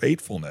without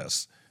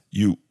faithfulness,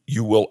 you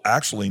will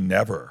actually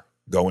never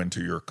go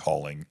into your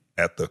calling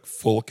at the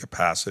full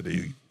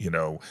capacity.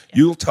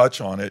 You'll touch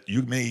on it.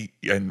 You may,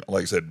 and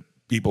like I said,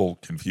 people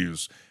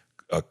confuse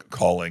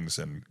callings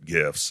and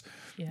gifts.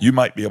 Yeah. You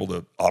might be able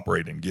to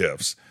operate in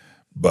gifts,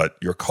 but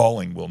your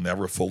calling will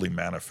never fully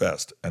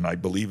manifest. And I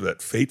believe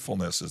that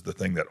faithfulness is the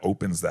thing that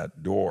opens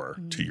that door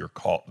to your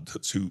call,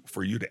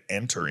 for you to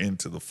enter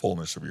into the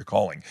fullness of your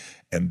calling.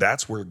 And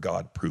that's where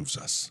God proves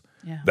us.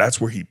 Yeah. That's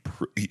where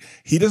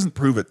he doesn't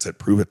prove it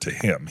to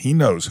him. He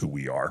knows who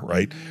we are,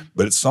 right?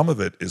 But some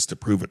of it is to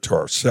prove it to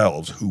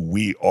ourselves, who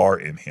we are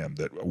in him,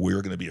 that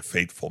we're going to be a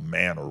faithful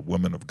man or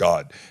woman of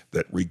God,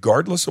 that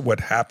regardless of what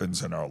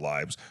happens in our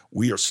lives,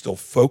 we are still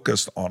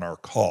focused on our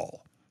call.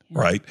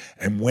 Right?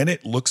 And when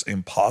it looks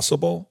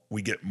impossible,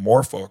 we get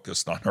more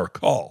focused on our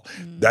call.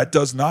 That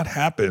does not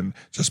happen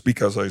just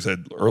because, like I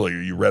said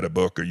earlier, you read a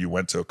book or you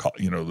went to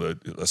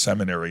a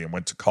seminary and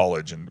went to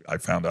college, and I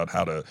found out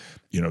how to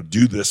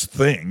do this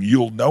thing.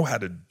 You'll know how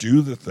to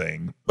do the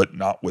thing, but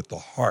not with the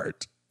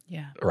heart.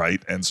 Yeah.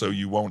 Right. And so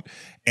you won't,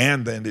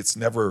 and then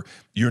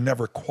you're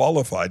never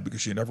qualified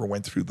because you never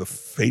went through the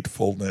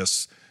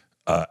faithfulness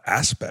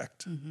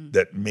aspect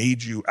that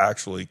made you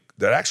actually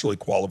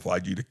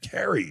qualified you to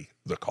carry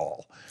the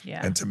call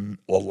and to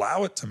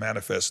allow it to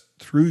manifest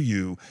through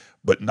you,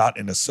 but not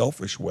in a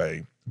selfish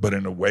way, but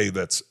in a way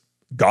that's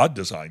God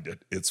designed it.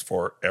 It's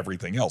for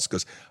everything else,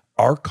 because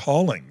our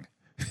calling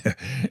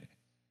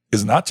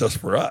is not just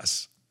for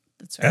us.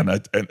 That's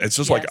right. And it's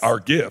just like our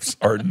gifts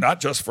are not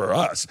just for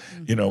us.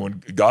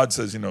 When God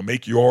says,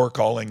 make your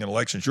calling and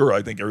election sure,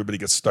 I think everybody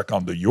gets stuck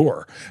on the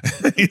your.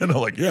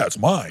 It's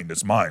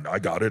mine. I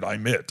got it.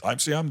 I'm it.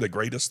 I'm the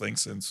greatest thing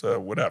since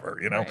whatever,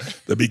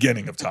 the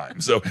beginning of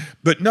time. So,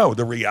 but no,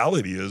 the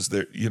reality is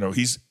that,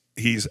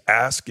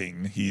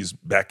 he's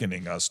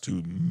beckoning us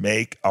to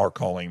make our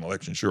calling and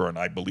election sure. And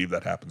I believe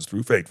that happens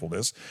through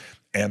faithfulness.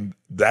 And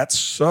that's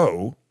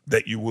so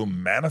that you will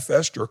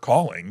manifest your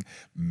calling,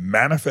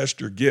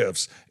 manifest your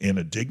gifts in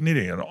a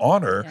dignity and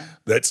honor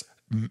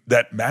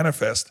that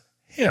manifest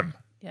him,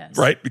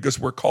 right? Because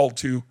we're called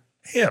to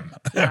him,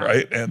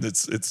 right? And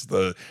it's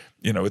the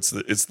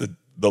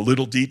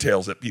little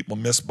details that people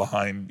miss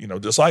behind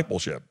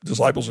discipleship.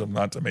 Discipleship is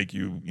not to make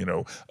you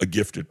a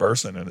gifted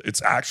person, and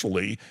it's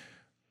actually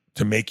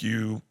to make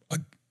you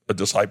a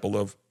disciple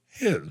of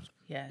his.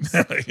 Yes.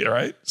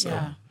 Right? So.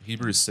 Yeah.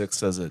 Hebrews 6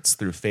 says it's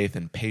through faith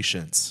and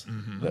patience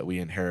that we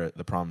inherit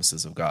the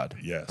promises of God.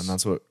 Yes. And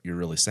that's what you're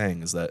really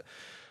saying, is that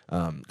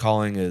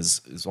calling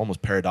is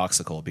almost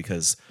paradoxical,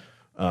 because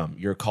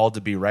you're called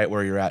to be right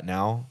where you're at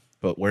now,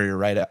 but where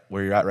you're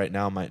at right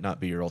now might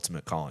not be your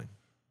ultimate calling.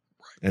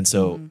 Right. And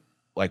so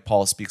like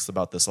Paul speaks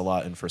about this a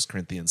lot in 1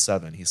 Corinthians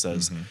 7. He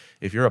says,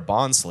 if you're a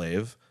bond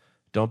slave,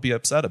 don't be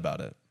upset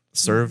about it.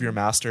 Serve your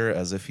master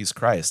as if he's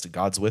Christ.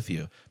 God's with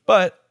you.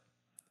 But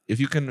if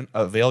you can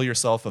avail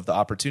yourself of the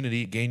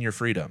opportunity, gain your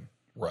freedom.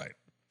 Right.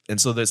 And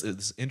so there's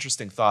this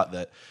interesting thought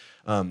that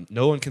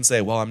no one can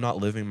say, well, I'm not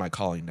living my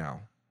calling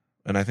now.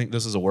 And I think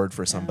this is a word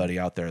for somebody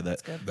out there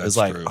that is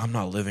like, true. I'm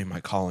not living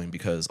my calling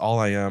because all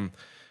I am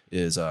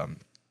is a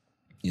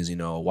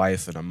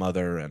wife and a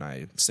mother, and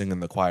I sing in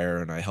the choir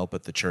and I help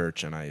at the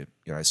church and I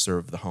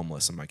serve the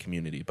homeless in my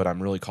community, but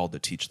I'm really called to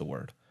teach the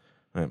word.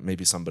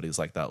 Maybe somebody's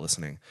like that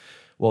listening.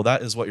 Well,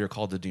 that is what you're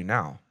called to do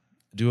now.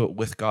 Do it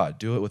with God.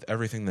 Do it with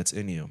everything that's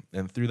in you.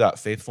 And through that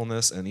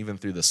faithfulness and even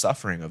through the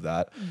suffering of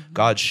that,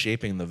 God's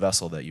shaping the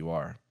vessel that you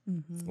are.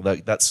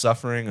 That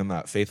suffering and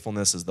that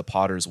faithfulness is the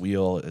potter's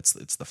wheel. It's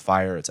the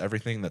fire. It's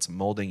everything that's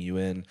molding you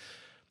in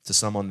to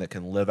someone that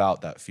can live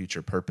out that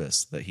future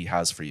purpose that he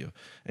has for you.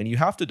 And you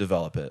have to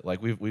develop it.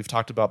 Like we've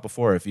talked about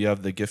before, if you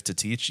have the gift to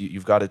teach,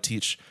 you've got to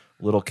teach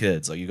little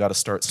kids. Like you got to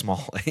start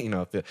small. If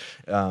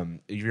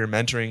you're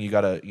mentoring, you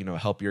got to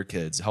help your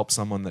kids, help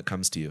someone that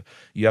comes to you.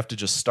 You have to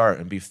just start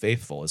and be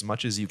faithful as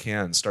much as you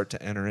can. Start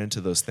to enter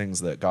into those things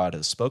that God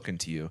has spoken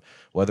to you,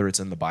 whether it's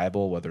in the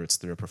Bible, whether it's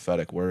through a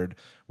prophetic word,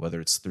 whether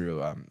it's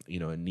through a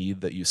need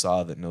that you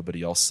saw that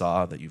nobody else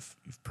saw that you've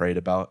prayed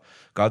about.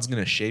 God's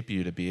going to shape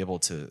you to be able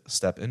to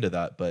step into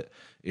that. But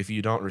if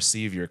you don't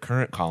receive your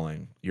current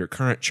calling, your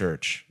current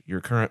church,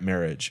 your current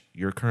marriage,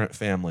 your current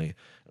family,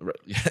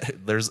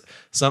 there's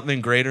something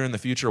greater in the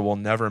future will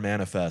never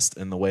manifest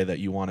in the way that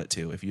you want it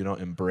to if you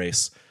don't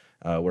embrace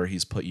where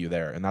he's put you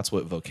there. And that's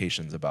what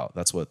vocation's about.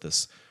 That's what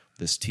this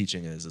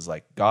teaching is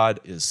like God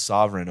is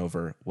sovereign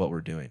over what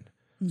we're doing.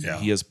 Yeah.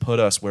 He has put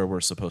us where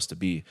we're supposed to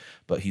be,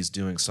 but he's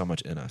doing so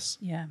much in us.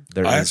 Yeah.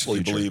 I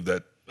actually believe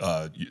that,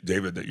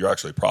 David, that you're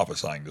actually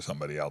prophesying to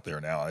somebody out there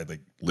now. I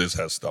think Liz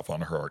has stuff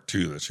on her heart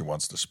too that she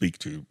wants to speak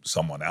to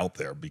someone out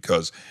there,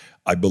 because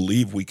I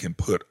believe we can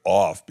put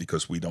off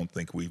because we don't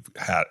think we've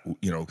had,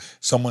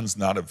 someone's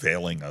not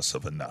availing us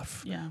of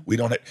enough. Yeah. We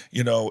don't,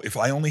 if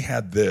I only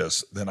had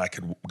this, then I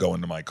could go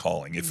into my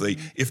calling.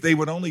 If they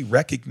would only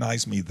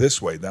recognize me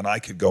this way, then I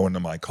could go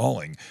into my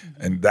calling.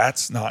 And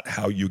that's not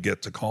how you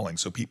get to calling.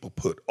 So people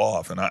put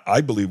off. And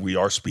I believe we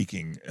are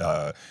speaking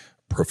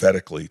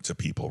prophetically to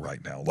people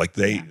right now, like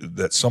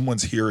that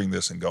someone's hearing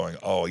this and going,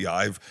 oh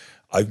yeah,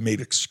 I've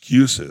made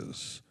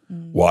excuses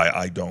why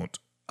I don't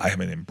I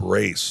haven't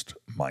embraced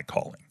my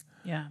calling.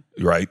 Yeah.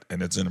 Right?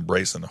 And it's an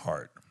embrace in the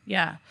heart.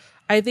 Yeah.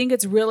 I think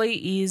it's really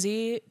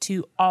easy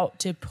to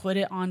put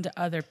it onto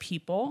other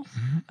people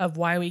of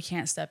why we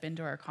can't step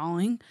into our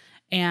calling.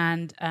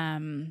 And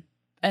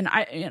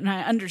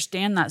I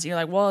understand that. So you're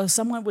like, well, if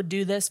someone would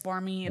do this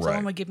for me, if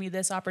someone would give me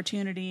this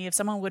opportunity, if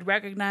someone would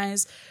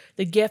recognize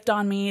the gift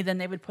on me, then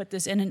they would put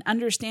this in. And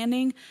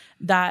understanding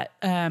that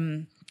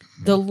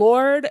the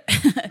Lord,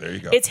 there you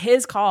go. It's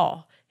his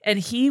call. And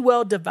he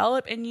will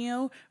develop in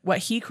you what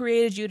he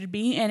created you to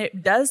be. And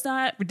it does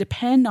not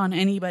depend on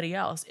anybody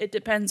else. It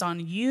depends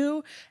on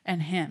you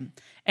and him.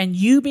 And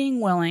you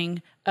being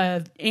willing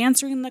of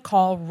answering the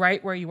call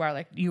right where you are,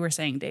 like you were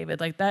saying, David,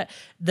 like that.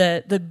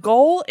 The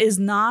goal is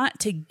not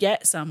to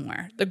get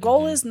somewhere. The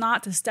goal is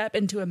not to step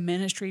into a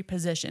ministry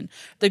position.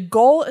 The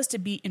goal is to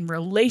be in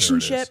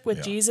relationship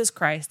with Jesus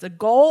Christ. The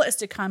goal is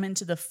to come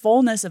into the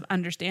fullness of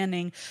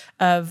understanding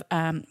of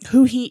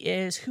who he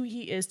is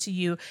to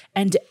you,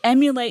 and to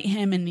emulate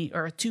him in the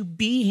earth, to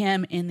be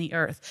him in the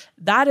earth.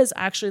 That is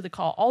actually the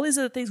call. All these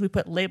other things, we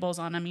put labels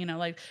on them,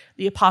 like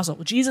the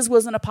apostle. Jesus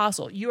was an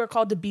apostle. You are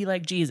called to be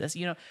like Jesus,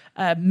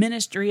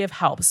 ministry of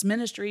helps,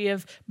 ministry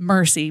of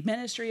mercy,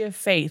 ministry of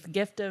faith,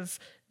 gift of,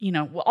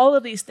 all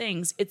of these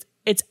things.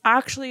 It's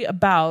actually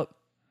about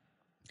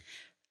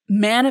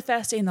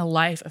manifesting the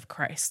life of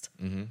Christ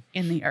in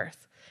the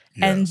earth.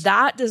 Yes. And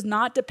that does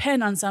not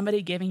depend on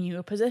somebody giving you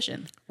a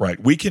position.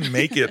 Right. We can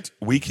make it,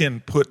 we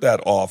can put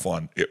that off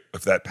on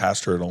if that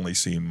pastor had only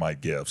seen my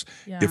gifts,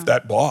 if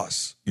that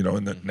boss, in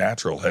the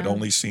natural had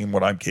only seen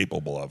what I'm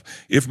capable of,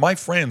 if my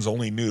friends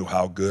only knew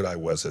how good I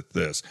was at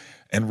this,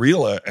 and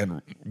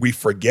we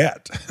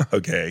forget,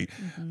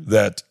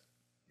 that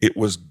it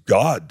was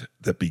God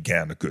that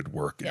began a good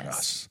work in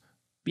us.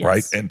 Yes.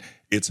 Right. And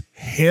it's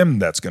him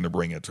that's going to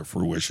bring it to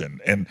fruition.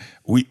 And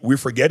we're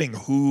forgetting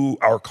who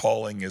our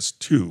calling is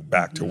to,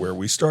 back to where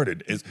we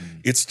started.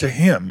 It's to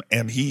him,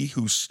 and he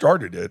who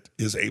started it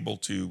is able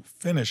to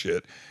finish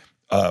it.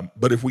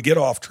 But if we get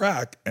off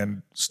track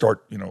and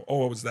start, it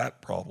was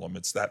that problem,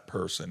 it's that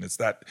person, it's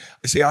that,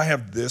 I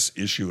have this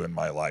issue in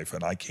my life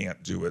and I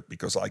can't do it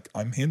because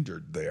I'm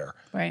hindered there.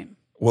 Right.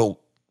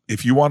 Well,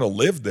 if you want to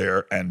live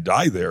there and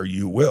die there,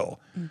 you will.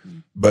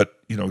 But,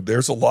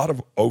 there's a lot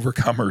of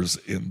overcomers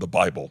in the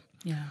Bible.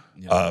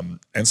 Yeah.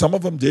 And some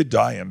of them did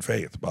die in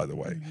faith, by the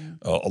way.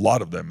 A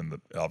lot of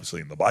them,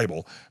 obviously in the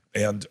Bible.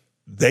 And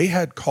they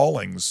had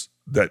callings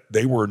that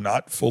they were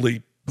not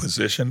fully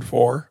positioned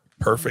for,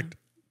 perfect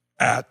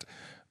at.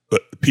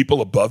 But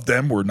people above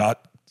them were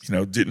not,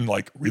 didn't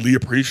really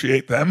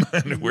appreciate them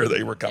and where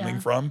they were coming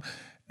from.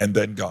 And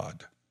then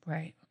God.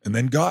 Right. And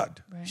then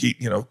God, he,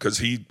 because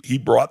he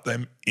brought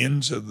them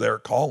into their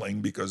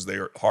calling because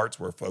their hearts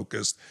were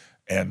focused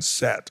and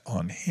set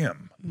on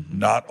him,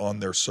 not on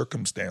their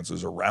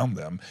circumstances around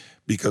them,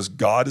 because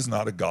God is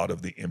not a God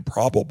of the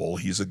improbable.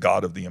 He's a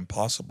God of the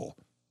impossible.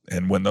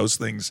 And when those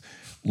things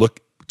look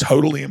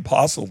totally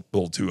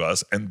impossible to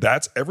us, and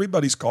that's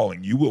everybody's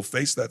calling, you will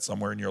face that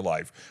somewhere in your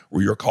life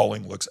where your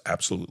calling looks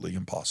absolutely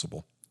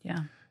impossible.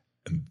 Yeah.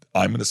 And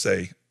I'm going to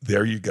say,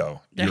 there you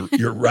go.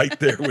 You're right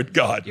there with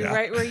God. You're now.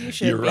 right where you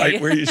should You're be.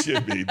 right where you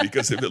should be,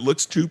 because if it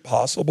looks too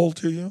possible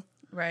to you,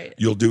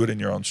 you'll do it in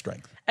your own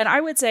strength. And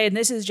I would say, and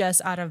this is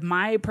just out of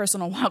my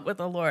personal walk with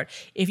the Lord,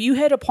 if you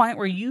hit a point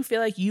where you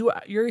feel like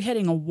you're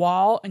hitting a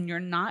wall and you're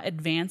not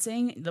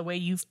advancing the way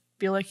you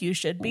feel like you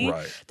should be,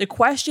 the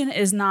question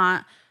is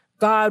not,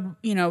 God,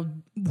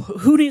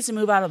 who needs to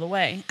move out of the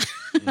way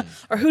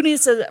or who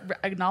needs to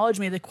acknowledge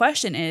me? The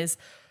question is,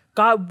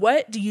 God,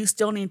 what do you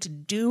still need to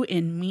do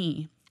in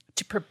me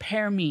to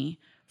prepare me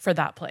for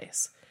that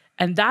place?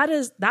 And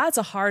that's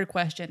a hard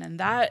question. And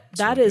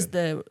that is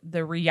the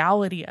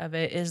reality of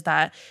it, is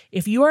that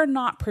if you are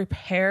not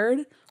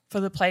prepared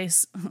for the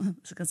place,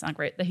 this is gonna sound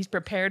great, that he's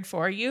prepared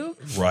for you.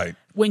 Right.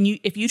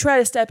 If you try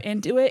to step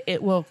into it,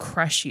 it will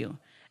crush you.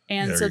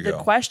 And so the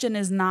question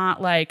is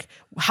not like,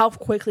 how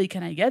quickly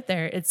can I get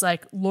there? It's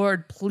like,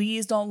 Lord,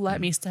 please don't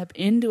let me step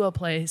into a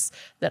place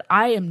that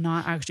I am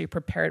not actually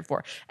prepared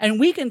for. And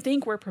we can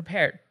think we're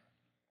prepared.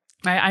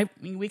 Right?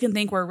 We can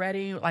think we're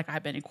ready, like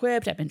I've been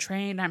equipped, I've been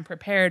trained, I'm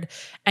prepared,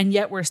 and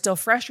yet we're still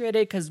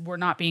frustrated because we're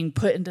not being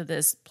put into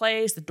this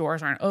place, the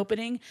doors aren't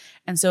opening.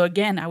 And so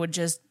again, I would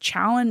just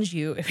challenge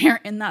you, if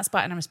you're in that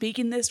spot, and I'm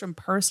speaking this from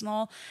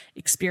personal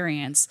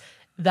experience,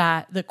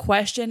 that the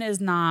question is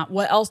not,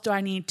 what else do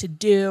I need to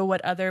do?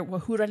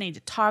 Who do I need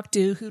to talk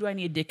to? Who do I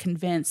need to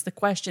convince? The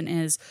question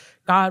is,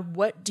 God,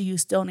 what do you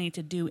still need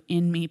to do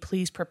in me?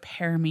 Please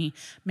prepare me.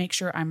 Make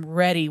sure I'm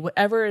ready.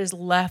 Whatever is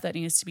left that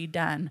needs to be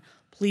done,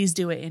 please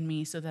do it in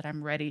me so that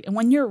I'm ready. And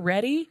when you're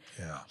ready,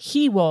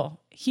 he will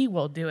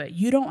do it.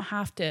 You don't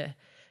have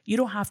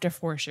to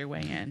force your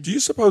way in. Do you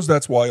suppose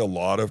that's why a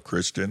lot of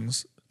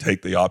Christians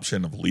take the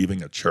option of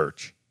leaving a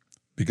church?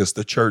 Because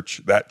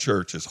that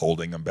church is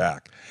holding them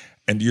back.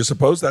 And do you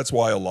suppose that's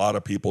why a lot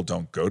of people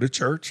don't go to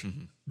church?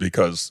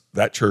 because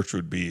that church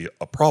would be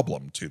a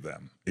problem to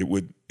them. It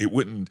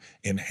wouldn't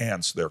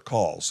enhance their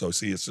call. So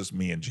see, it's just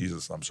me and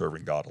Jesus. I'm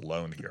serving God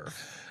alone here.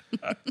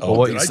 Well,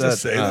 what did you I said,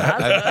 just say that?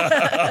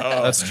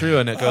 that's true,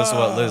 and it goes to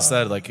what Liz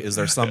said. Like, is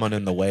there someone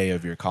in the way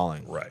of your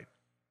calling? Right.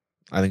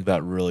 I think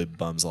that really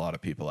bums a lot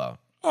of people out.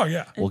 Oh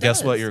yeah. Well,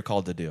 guess what you're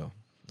called to do?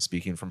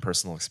 Speaking from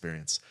personal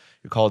experience,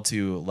 you're called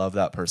to love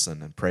that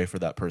person and pray for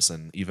that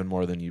person even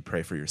more than you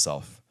pray for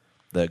yourself.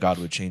 That God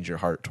would change your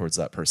heart towards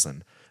that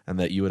person, and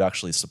that you would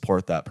actually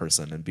support that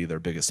person and be their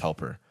biggest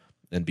helper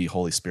and be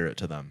Holy Spirit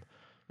to them.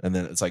 And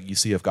then it's like, you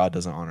see, if God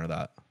doesn't honor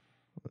that,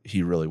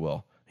 he really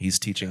will. He's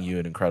teaching you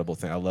an incredible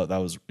thing. I love that.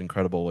 Was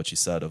incredible what you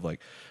said of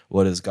like,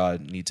 what does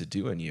God need to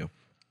do in you?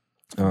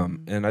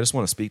 And I just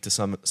want to speak to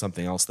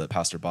something else that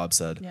Pastor Bob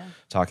said,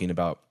 talking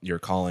about your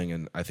calling.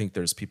 And I think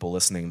there's people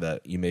listening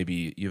that you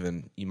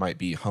might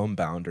be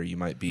homebound, or you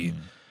might be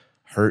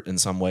hurt in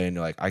some way, and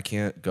you're like, I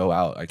can't go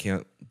out, I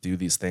can't do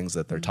these things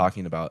that they're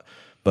talking about.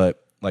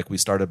 But like we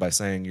started by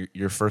saying,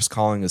 your first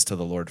calling is to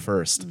the Lord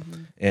first.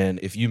 And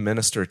if you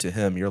minister to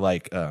him, you're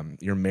like,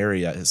 you're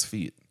Mary at his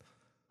feet.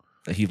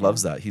 He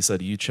loves that. He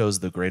said, you chose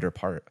the greater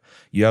part.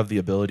 You have the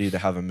ability to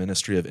have a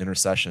ministry of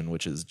intercession,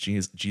 which is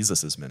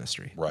Jesus's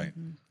ministry. Right.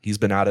 He's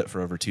been at it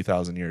for over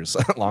 2,000 years,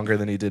 longer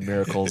than he did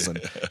miracles and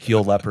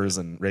heal lepers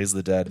and raise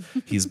the dead.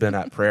 He's been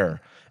at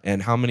prayer.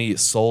 And how many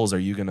souls are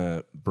you going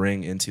to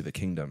bring into the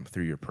kingdom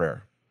through your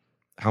prayer?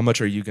 How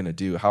much are you going to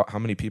do? How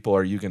many people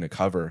are you going to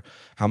cover?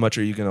 How much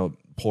are you going to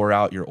pour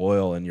out your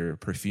oil and your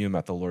perfume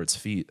at the Lord's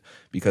feet?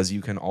 Because you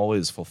can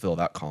always fulfill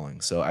that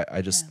calling. So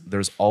I just,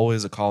 there's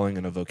always a calling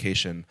and a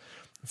vocation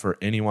for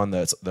anyone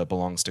that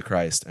belongs to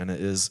Christ. And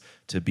it is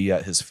to be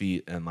at his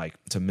feet and like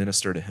to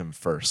minister to him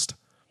first.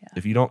 Yeah.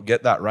 If you don't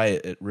get that right,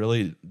 it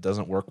really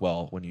doesn't work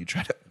well when you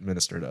try to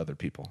minister to other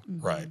people.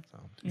 Right. So.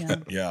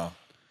 Yeah.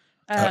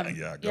 Go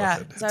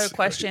ahead. So I have a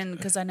question,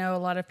 because I know a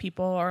lot of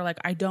people are like,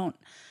 I don't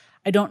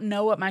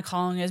know what my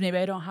calling is. Maybe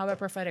I don't have a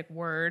prophetic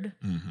word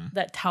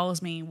that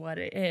tells me what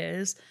it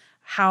is.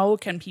 How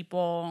can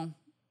people,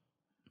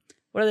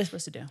 what are they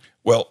supposed to do?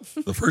 Well,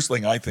 the first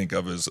thing I think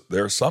of is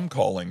there are some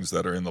callings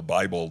that are in the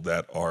Bible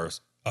that are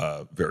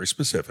very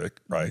specific,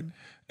 right?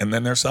 And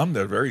then there's some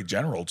that are very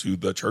general to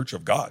the church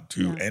of God,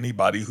 to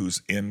anybody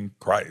who's in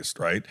Christ,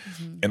 right?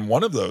 And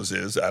one of those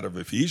is out of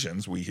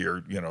Ephesians. We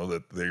hear,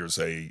 that there's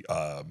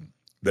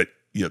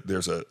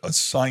there's a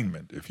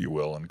assignment, if you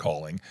will, in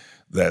calling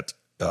that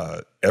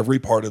every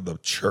part of the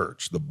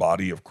church, the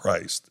body of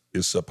Christ,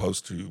 is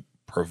supposed to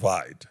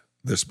provide.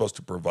 They're supposed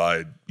to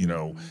provide,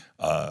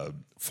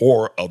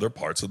 for other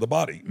parts of the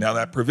body. Now,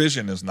 that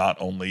provision is not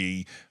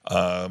only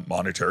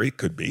monetary; it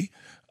could be,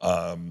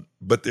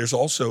 but there's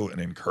also an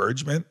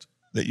encouragement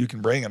that you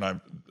can bring. And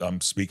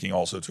I'm speaking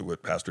also to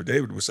what Pastor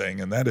David was saying,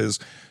 and that is,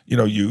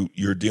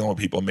 you're dealing with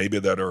people maybe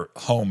that are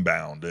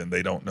homebound and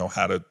they don't know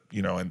how to,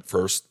 and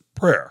first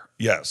prayer,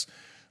 yes.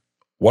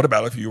 What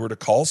about if you were to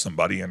call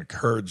somebody and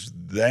encourage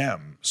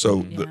them?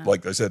 So,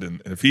 like I said,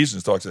 in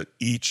Ephesians, talks that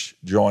each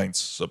joint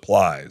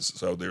supplies.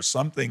 So there's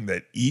something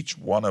that each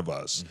one of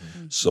us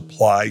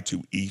supply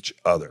to each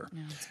other.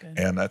 Yeah, that's good.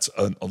 And that's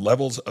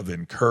levels of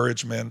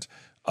encouragement,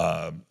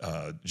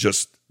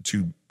 just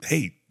to,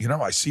 hey,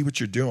 I see what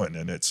you're doing,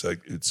 and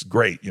it's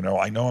great.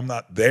 I know I'm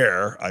not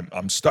there.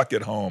 I'm stuck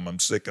at home. I'm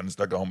sick and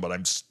stuck at home, but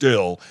I'm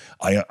still.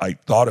 I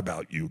thought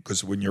about you,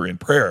 because when you're in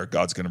prayer,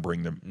 God's going to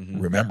bring them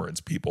remembrance,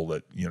 people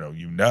that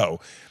you know.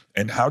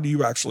 And how do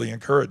you actually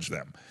encourage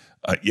them?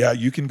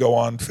 You can go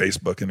on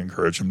Facebook and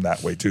encourage them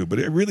that way too, but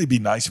it'd really be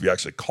nice if you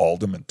actually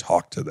called them and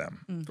talked to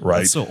them, right?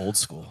 That's so old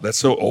school. That's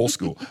so old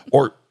school.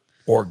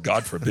 Or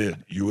God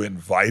forbid, you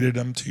invited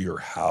them to your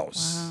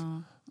house.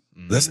 Wow.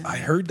 I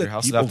heard that your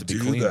house people have to be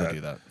clean to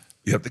do that.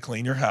 You have to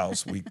clean your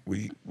house.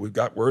 We've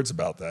got words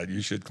about that.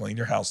 You should clean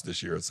your house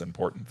this year. It's an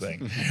important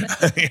thing.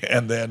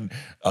 And then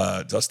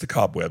dust the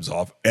cobwebs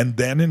off, and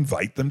then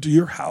invite them to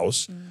your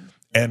house.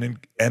 And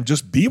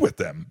just be with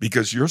them,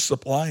 because you're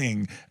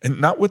supplying, and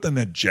not with an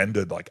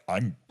agenda like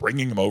I'm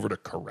bringing them over to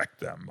correct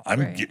them.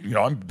 I'm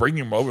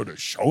bringing them over to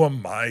show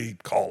them my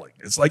calling.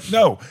 It's like,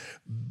 no,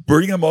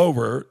 bring them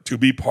over to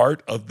be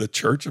part of the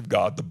church of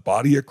God, the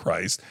body of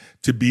Christ,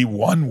 to be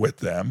one with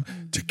them,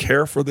 to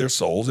care for their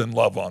souls and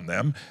love on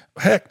them.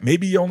 Heck,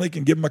 maybe you only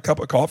can give them a cup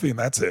of coffee and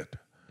that's it.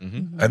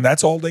 And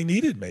that's all they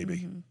needed,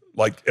 maybe.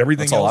 Like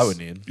everything that's else. All I would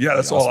need. Yeah,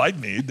 that's all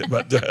I'd need.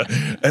 But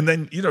and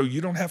then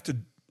you don't have to.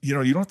 You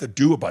don't have to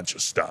do a bunch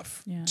of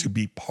stuff to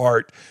be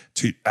part,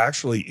 to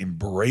actually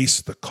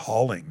embrace the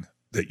calling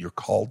that you're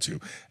called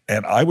to.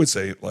 And I would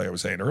say, like I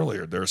was saying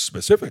earlier, there are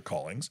specific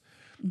callings,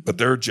 but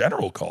there are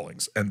general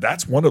callings. And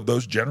that's one of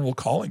those general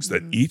callings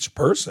that each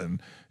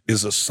person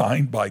is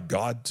assigned by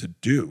God to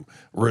do.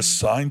 We're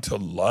assigned to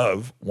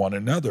love one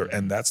another.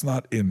 And that's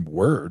not in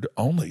word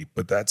only,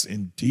 but that's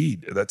in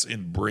deed. That's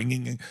in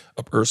bringing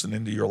a person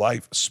into your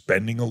life,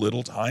 spending a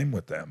little time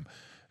with them.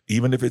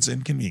 even if it's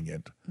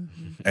inconvenient.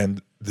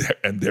 And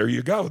there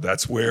you go.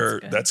 That's where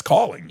that's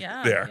calling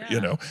there. Yeah.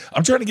 You know,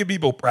 I'm trying to give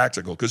people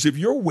practical, because if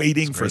you're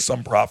waiting for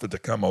some prophet to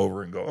come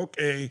over and go,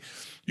 okay,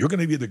 you're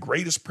going to be the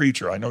greatest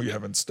preacher. I know you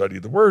haven't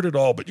studied the word at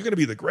all, but you're going to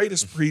be the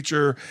greatest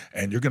preacher,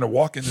 and you're going to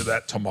walk into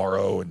that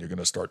tomorrow and you're going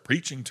to start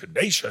preaching to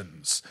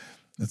nations.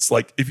 It's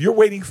like, if you're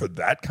waiting for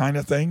that kind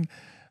of thing,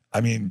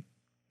 I mean,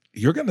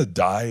 you're going to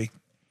die.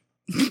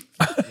 You're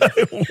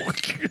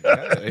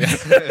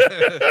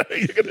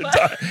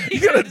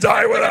gonna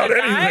die without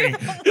anything.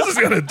 You're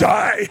just gonna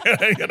die.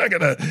 You're not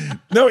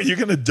gonna. No, you're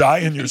gonna die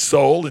in your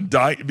soul and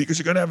die because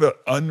you're gonna have an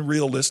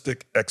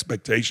unrealistic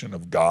expectation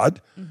of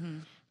God.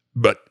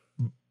 But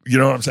you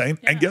know what I'm saying?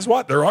 And guess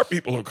what? There are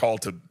people who are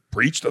called to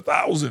preach to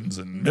thousands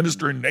and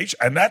minister in nation,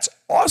 and that's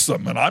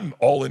awesome. And I'm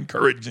all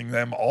encouraging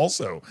them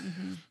also.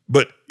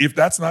 But if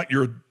that's not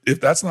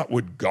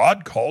what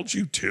God called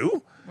you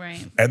to,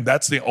 right, and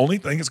that's the only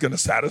thing that's going to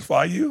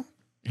satisfy you,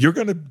 you're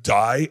going to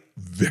die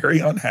very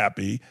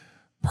unhappy,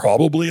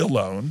 probably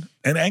alone,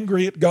 and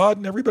angry at God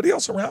and everybody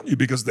else around you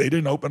because they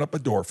didn't open up a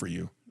door for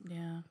you.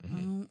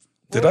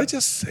 Did I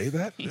just say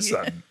that? This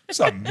is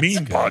a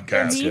mean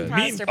podcast.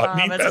 Mean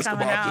Pastor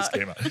Bob just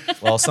came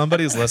out. Well,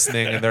 somebody's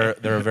listening and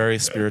they're a very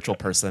spiritual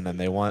person and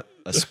they want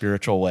a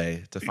spiritual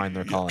way to find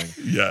their calling.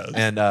 Yes.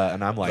 And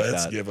I'm like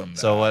Let's that. give them that.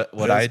 So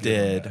what I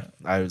did, that.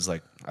 I was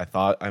like, I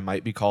thought I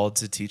might be called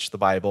to teach the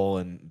Bible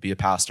and be a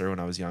pastor when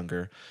I was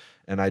younger.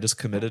 And I just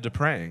committed to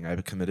praying. I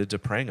committed to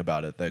praying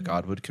about it, that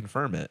God would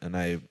confirm it. And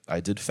I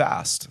did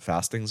fast.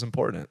 Fasting's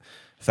important.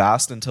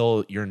 Fast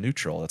until you're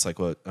neutral. That's like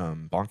what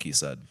Bonke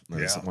said.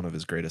 That's one of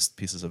his greatest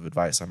pieces of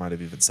advice. I might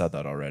have even said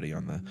that already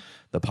on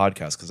the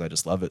podcast because I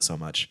just love it so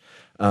much.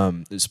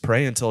 Just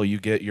pray until you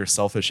get your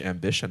selfish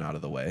ambition out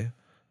of the way.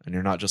 And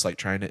you're not just like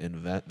trying to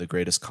invent the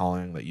greatest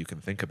calling that you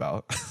can think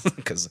about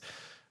because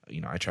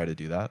I try to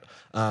do that.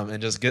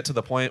 And just get to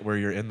the point where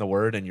you're in the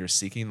Word and you're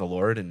seeking the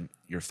Lord and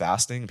you're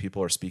fasting.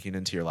 People are speaking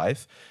into your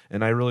life.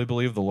 And I really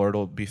believe the Lord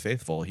will be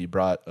faithful. He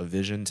brought a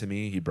vision to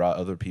me. He brought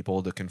other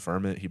people to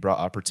confirm it. He brought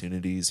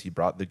opportunities. He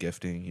brought the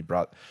gifting. He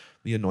brought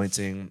the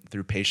anointing.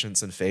 Through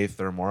patience and faith,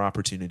 there are more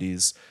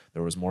opportunities.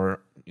 There was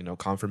more,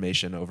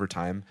 confirmation over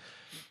time.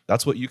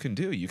 That's what you can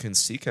do. You can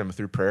seek Him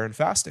through prayer and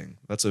fasting.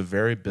 That's a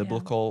very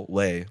biblical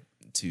way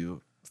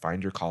to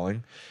find your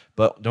calling,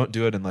 but don't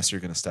do it unless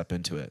you're going to step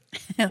into it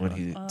when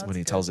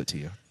he tells it to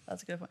you.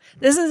 That's a good point.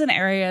 This is an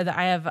area that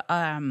I have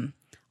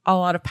a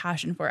lot of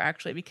passion for,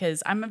 actually,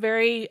 because I'm a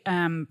very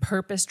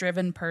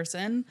purpose-driven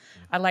person.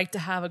 I like to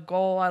have a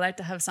goal. I like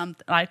to have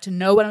something. I like to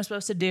know what I'm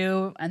supposed to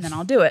do, and then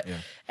I'll do it. Yeah.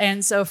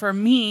 And so for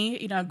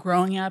me,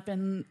 growing up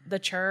in the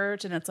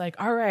church, and it's like,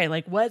 all right,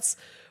 like what's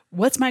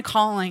my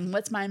calling?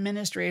 What's my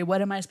ministry?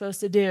 What am I supposed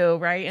to do?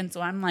 Right. And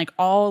so I'm like,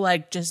 all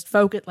like just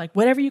focused, like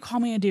whatever you call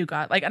me to do,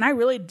 God. Like, and I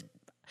really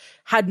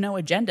had no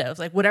agenda. It was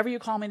like, whatever you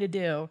call me to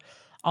do,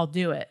 I'll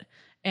do it.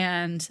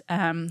 And,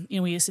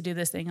 we used to do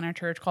this thing in our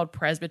church called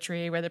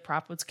presbytery, where the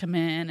prophets come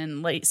in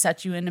and like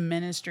set you into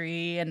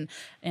ministry. And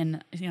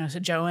so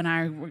Joe and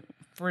I were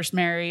first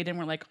married, and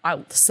we're like,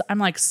 I'm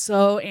like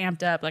so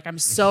amped up. Like, I'm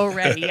so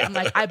ready. I'm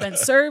like, I've been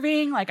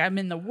serving, like I'm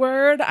in the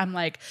Word. I'm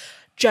like,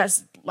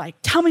 just like,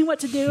 tell me what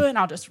to do and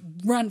I'll just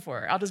run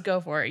for it. I'll just go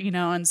for it,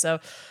 And so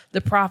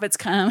the prophets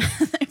come,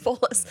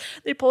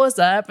 they pull us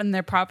up and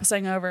they're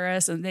prophesying over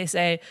us. And they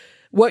say,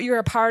 what you're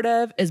a part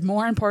of is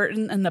more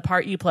important than the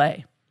part you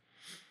play.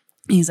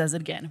 He says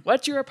it again.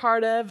 What you're a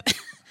part of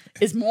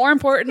is more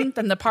important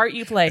than the part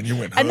you play.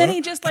 And then he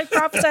just like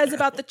prophesies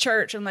about the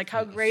church and like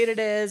how great it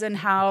is and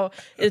how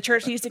the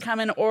church needs to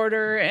come in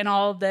order and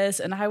all of this.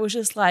 And I was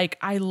just like,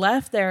 I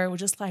left there, was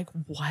just like,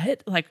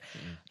 what? Like,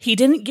 he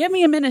didn't give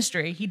me a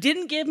ministry. He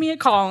didn't give me a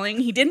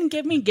calling. He didn't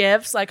give me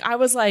gifts. Like, I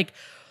was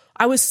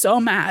so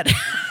mad.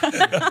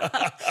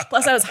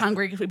 Plus I was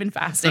hungry because we've been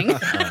fasting.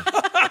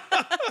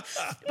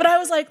 But I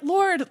was like,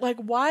 Lord, like,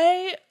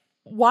 why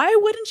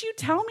wouldn't you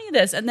tell me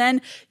this? And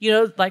then,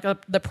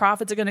 the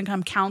prophets are going to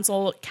come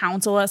counsel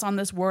us on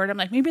this word. I'm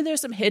like, maybe there's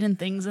some hidden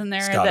things in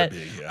there that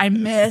I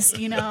missed,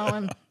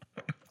 and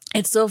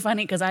it's so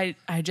funny because I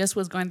just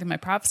was going through my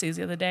prophecies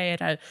the other day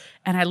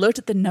and I looked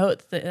at the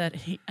note that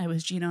I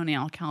was Gino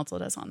Nail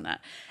counseled us on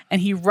that.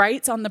 And he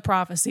writes on the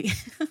prophecy,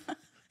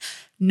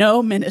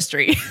 no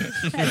ministry,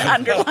 and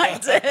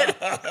underlines it. It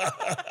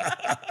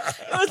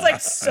was like,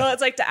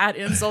 it's like to add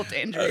insult to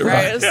injury,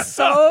 right? It was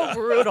so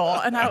brutal.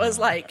 And I was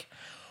like,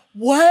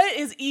 what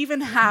is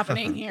even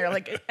happening here?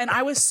 Like, and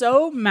I was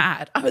so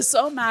mad. I was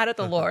so mad at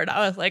the Lord.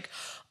 I was like,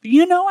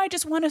 I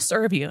just want to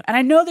serve you. And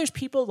I know there's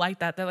people like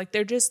that. They're like,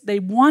 they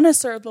want to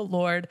serve the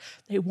Lord.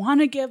 They want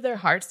to give their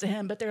hearts to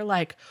Him, but they're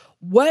like,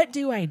 what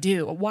do I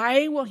do?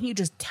 Why won't He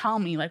just tell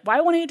me? Like,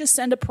 why won't He just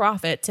send a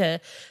prophet to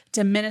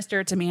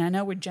minister to me? I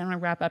know we're generally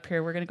wrap up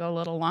here. We're going to go a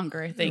little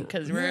longer, I think,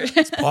 because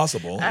it's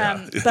possible.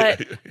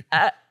 But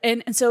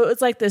and so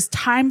it's like this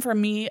time for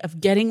me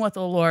of getting with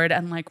the Lord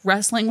and like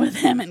wrestling with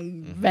Him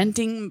and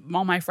venting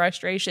all my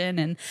frustration.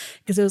 And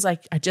because it was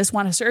like, I just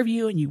want to serve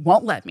you and you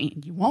won't let me.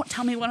 You won't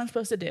tell me what I'm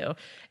supposed to do.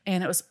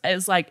 And it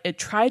was like, it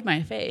tried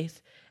my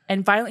faith.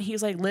 And finally, he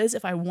was like, Liz,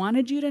 if I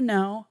wanted you to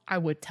know, I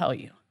would tell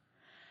you.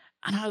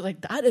 And I was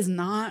like, that is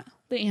not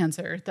the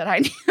answer that I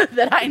need,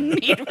 that I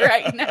need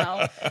right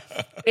now.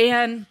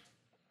 And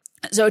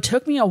so it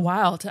took me a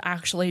while to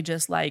actually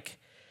just like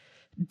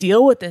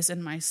deal with this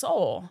in my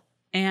soul.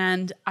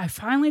 And I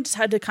finally just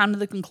had to come to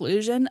the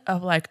conclusion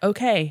of like,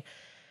 okay,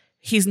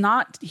 he's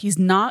not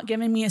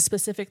giving me a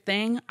specific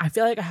thing. I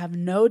feel like I have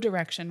no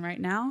direction right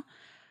now,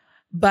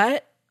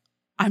 but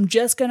I'm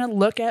just going to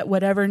look at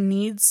whatever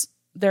needs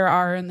there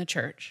are in the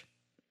church.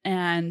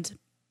 And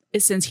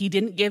since he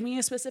didn't give me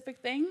a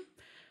specific thing,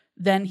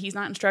 then he's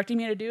not instructing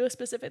me to do a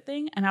specific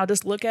thing. And I'll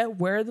just look at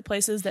where are the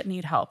places that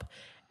need help.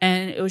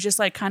 And it was just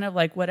like kind of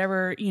like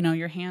whatever,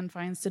 your hand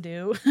finds to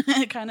do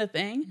kind of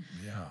thing.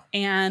 Yeah.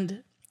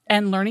 And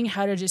learning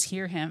how to just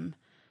hear him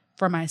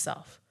for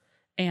myself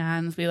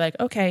and be like,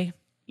 okay,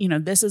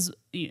 this is,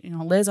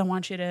 Liz, I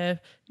want you to,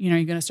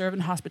 you're going to serve in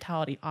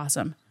hospitality.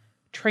 Awesome.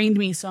 Trained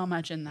me so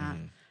much in that.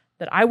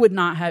 That I would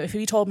not have, if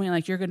he told me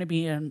like, you're going to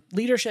be in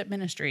leadership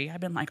ministry,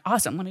 I've been like,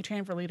 awesome, let me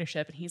train for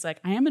leadership. And he's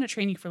like, I am going to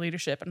train you for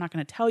leadership. I'm not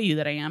going to tell you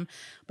that I am,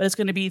 but it's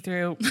going to be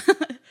through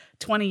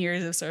 20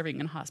 years of serving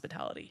in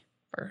hospitality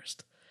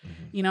first.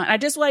 And I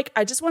just want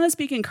to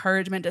speak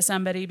encouragement to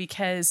somebody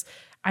because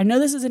I know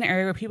this is an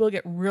area where people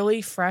get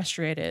really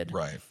frustrated.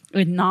 Right.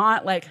 And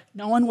not like,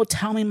 no one will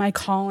tell me my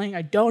calling.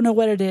 I don't know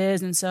what it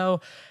is. And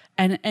so,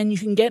 and you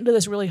can get into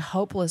this really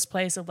hopeless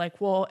place of like,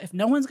 well, if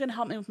no one's going to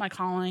help me with my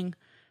calling,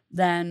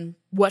 then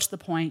what's the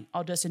point?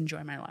 I'll just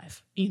enjoy my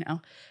life,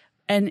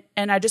 And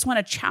I just want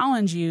to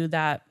challenge you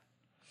that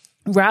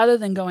rather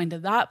than going to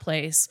that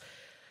place,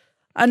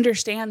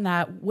 understand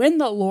that when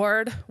the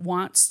Lord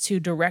wants to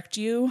direct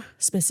you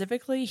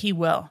specifically, he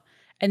will.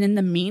 And in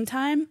the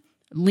meantime,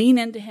 lean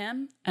into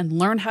him and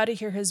learn how to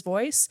hear his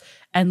voice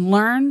and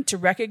learn to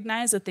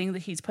recognize the thing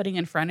that he's putting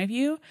in front of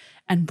you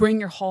and bring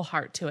your whole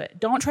heart to it.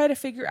 Don't try to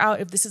figure out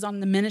if this is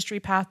on the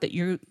ministry path that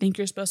you think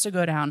you're supposed to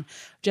go down.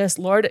 Just,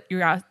 Lord,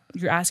 you're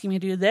asking me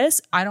to do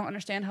this. I don't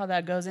understand how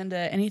that goes into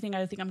anything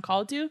I think I'm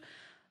called to,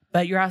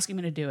 but you're asking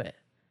me to do it.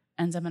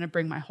 And so I'm going to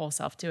bring my whole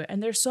self to it.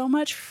 And there's so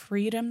much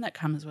freedom that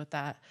comes with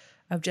that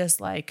of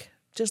just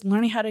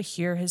learning how to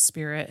hear his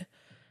spirit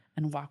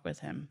and walk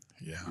with him.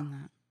 Yeah. In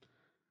that.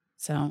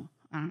 So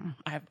I don't know.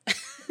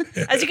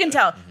 As you can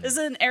tell, this is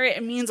an area,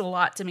 it means a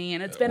lot to me.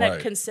 And it's been a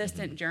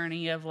consistent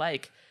journey of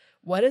like,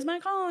 what is my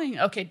calling?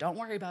 Okay, don't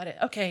worry about it.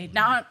 Okay,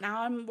 now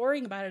I'm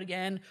worrying about it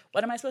again.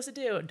 What am I supposed to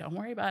do? Don't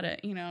worry about it.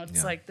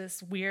 It's like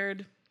this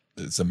weird.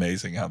 It's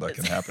amazing how that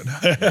can happen.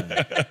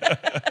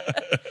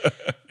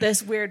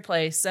 This weird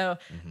place. So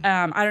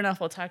I don't know if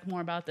we'll talk more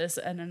about this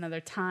at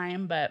another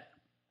time, but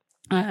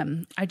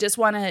I just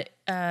want to,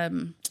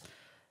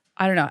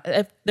 I don't know,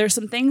 if there's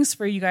some things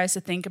for you guys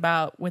to think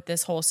about with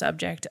this whole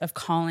subject of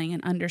calling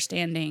and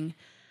understanding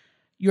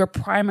your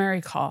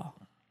primary call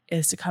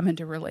is to come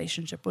into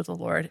relationship with the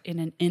Lord in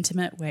an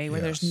intimate way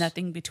where there's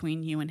nothing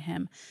between you and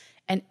him.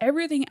 And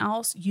everything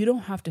else you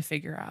don't have to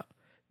figure out.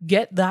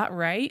 Get that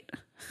right,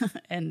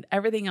 and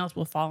everything else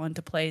will fall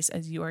into place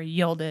as you are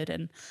yielded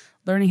and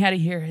learning how to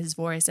hear his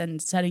voice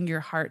and setting your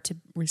heart to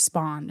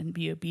respond and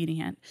be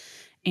obedient.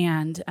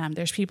 And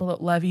there's people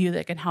that love you,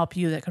 that can help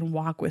you, that can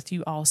walk with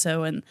you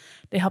also, and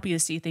they help you to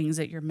see things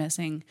that you're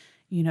missing,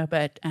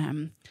 but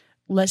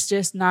let's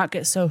just not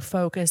get so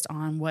focused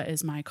on what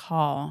is my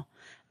call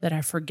that I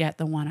forget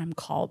the one I'm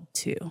called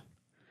to.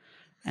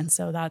 And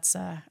so that's,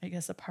 I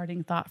guess, a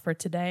parting thought for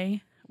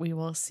today. We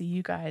will see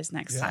you guys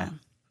next time.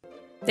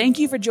 Thank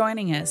you for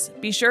joining us.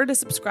 Be sure to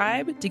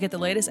subscribe to get the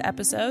latest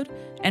episode.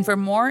 And for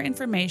more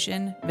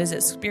information,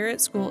 visit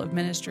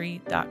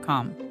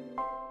spiritschoolofministry.com.